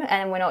bottom.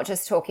 And we're not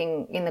just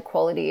talking in the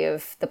quality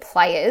of the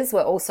players,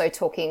 we're also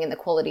talking in the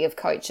quality of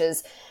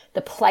coaches,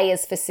 the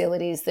players'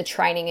 facilities, the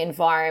training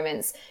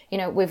environments.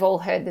 We've all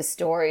heard the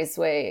stories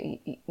where,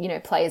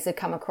 players have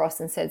come across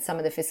and said some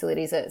of the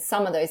facilities at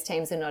some of those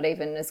teams are not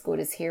even as good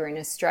as here in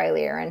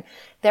Australia. And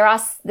there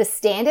are the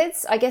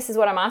standards, I guess is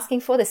what I'm asking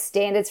for. The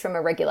standards from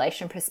a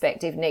regulation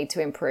perspective need to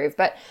improve,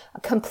 but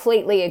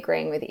completely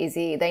agreeing with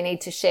Izzy. They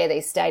need to share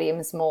these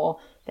stadiums more.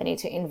 They need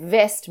to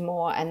invest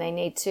more, and they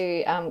need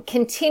to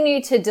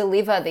continue to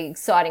deliver the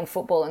exciting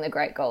football and the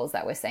great goals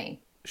that we're seeing.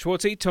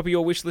 Schwartzy, top of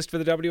your wish list for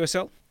the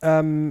WSL?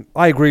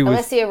 I agree with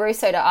Alessia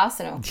Russo to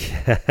Arsenal.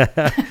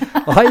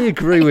 I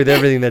agree with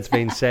everything that's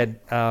been said.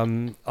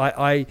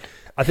 I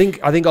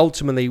think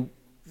ultimately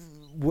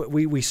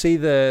we see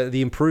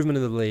the improvement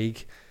of the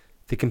league.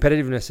 The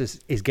competitiveness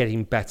is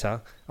getting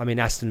better. I mean,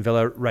 Aston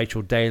Villa,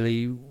 Rachel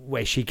Daly,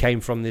 where she came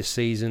from this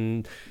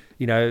season,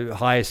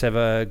 highest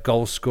ever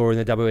goal scorer in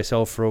the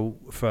WSL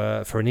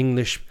for an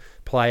English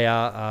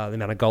player. The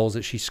amount of goals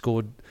that she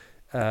scored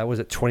was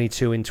it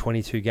 22 in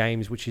 22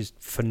 games, which is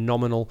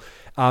phenomenal.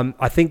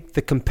 I think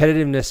the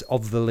competitiveness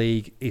of the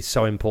league is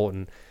so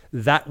important.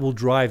 That will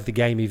drive the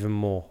game even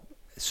more.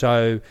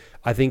 So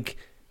I think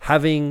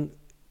having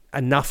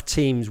enough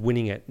teams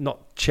winning it,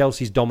 not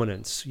Chelsea's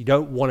dominance. You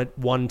don't want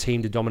one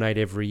team to dominate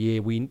every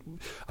year.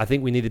 I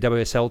think we need the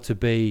WSL to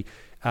be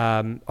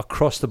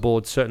across the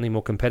board certainly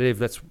more competitive.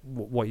 That's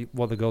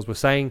what the girls were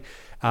saying.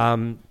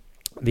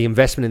 The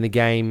investment in the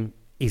game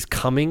is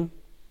coming,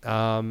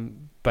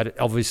 but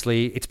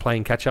obviously it's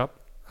playing catch up.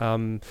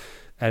 And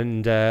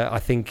I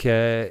think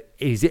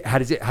it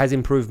has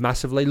improved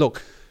massively.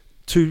 Look,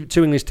 two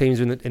English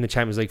teams in the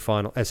Champions League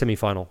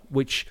semi-final,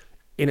 which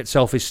in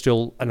itself is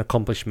still an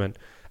accomplishment.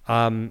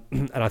 And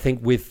I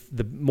think with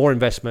the more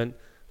investment,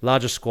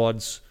 larger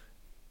squads,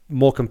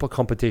 more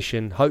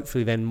competition,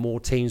 hopefully then more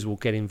teams will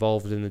get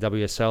involved in the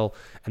WSL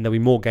and there'll be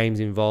more games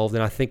involved,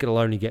 and I think it'll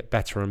only get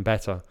better and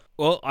better.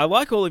 Well, I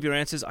like all of your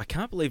answers. I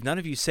can't believe none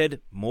of you said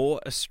more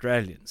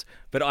Australians.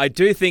 But I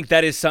do think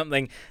that is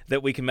something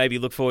that we can maybe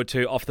look forward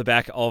to off the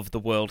back of the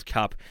World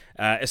Cup,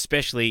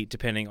 especially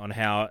depending on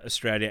how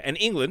Australia and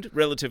England,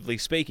 relatively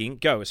speaking,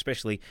 go,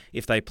 especially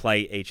if they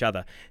play each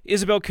other.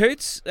 Isobel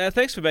Cootes,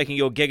 thanks for making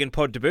your Gegan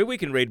Pod debut. We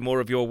can read more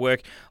of your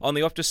work on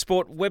the Optus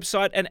Sport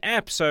website and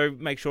app, so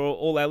make sure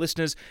all our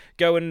listeners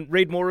go and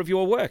read more of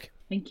your work.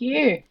 Thank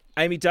you.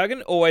 Amy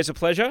Duggan, always a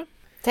pleasure.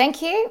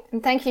 Thank you.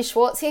 And thank you,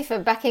 Schwartzy, for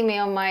backing me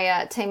on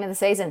my team of the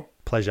season.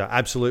 Pleasure.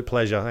 Absolute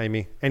pleasure,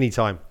 Amy.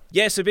 Anytime.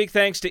 Yes, a big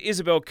thanks to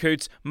Isobel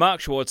Cootes,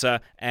 Mark Schwarzer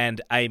and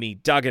Amy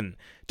Duggan.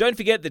 Don't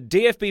forget the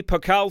DFB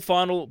Pokal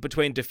final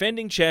between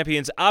defending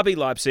champions RB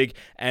Leipzig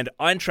and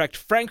Eintracht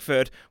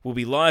Frankfurt will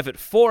be live at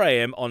 4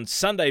 a.m. on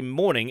Sunday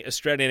morning,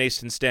 Australian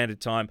Eastern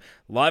Standard Time,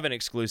 live and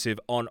exclusive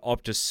on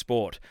Optus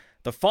Sport.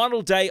 The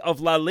final day of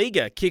La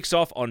Liga kicks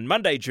off on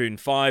Monday, June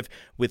 5,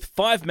 with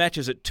 5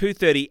 matches at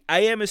 2:30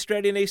 a.m.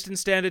 Australian Eastern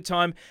Standard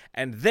Time,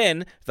 and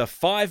then the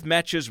 5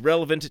 matches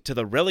relevant to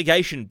the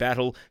relegation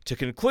battle to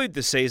conclude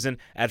the season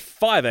at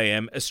 5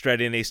 a.m.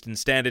 Australian Eastern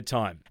Standard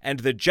Time.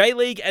 And the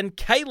J-League and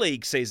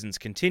K-League seasons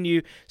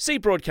continue. See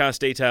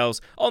broadcast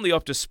details on the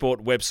Optus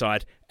Sport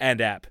website and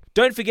app.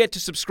 Don't forget to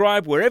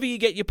subscribe wherever you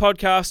get your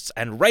podcasts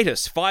and rate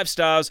us 5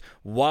 stars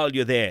while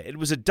you're there. It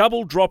was a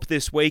double drop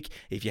this week.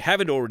 If you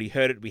haven't already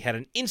heard it, we had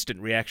an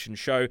instant reaction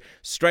show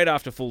straight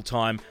after full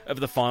time of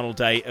the final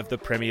day of the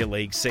Premier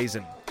League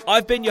season.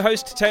 I've been your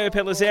host, Teo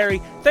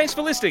Pellizzeri. Thanks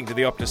for listening to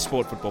the Optus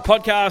Sport Football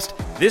Podcast.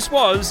 This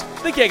was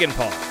the Gegan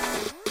Pod.